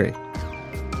 Hey, Siri.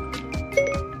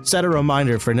 Set a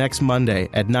reminder for next Monday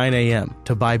at 9 a.m.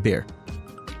 to buy beer.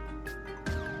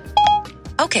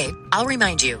 Okay, I'll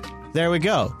remind you. There we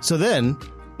go. So then,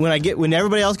 when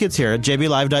everybody else gets here at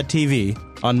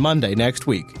jblive.tv on Monday next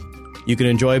week, you can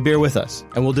enjoy a beer with us,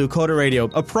 and we'll do Coder Radio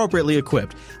appropriately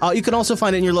equipped. You can also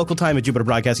find it in your local time at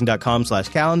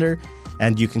jupiterbroadcasting.com/calendar,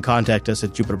 and you can contact us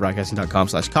at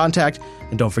jupiterbroadcasting.com/contact.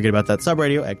 And don't forget about that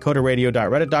subradio at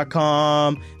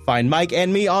coderradio.reddit.com. Find Mike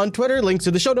and me on Twitter. Links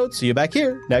to the show notes. See you back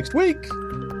here next week.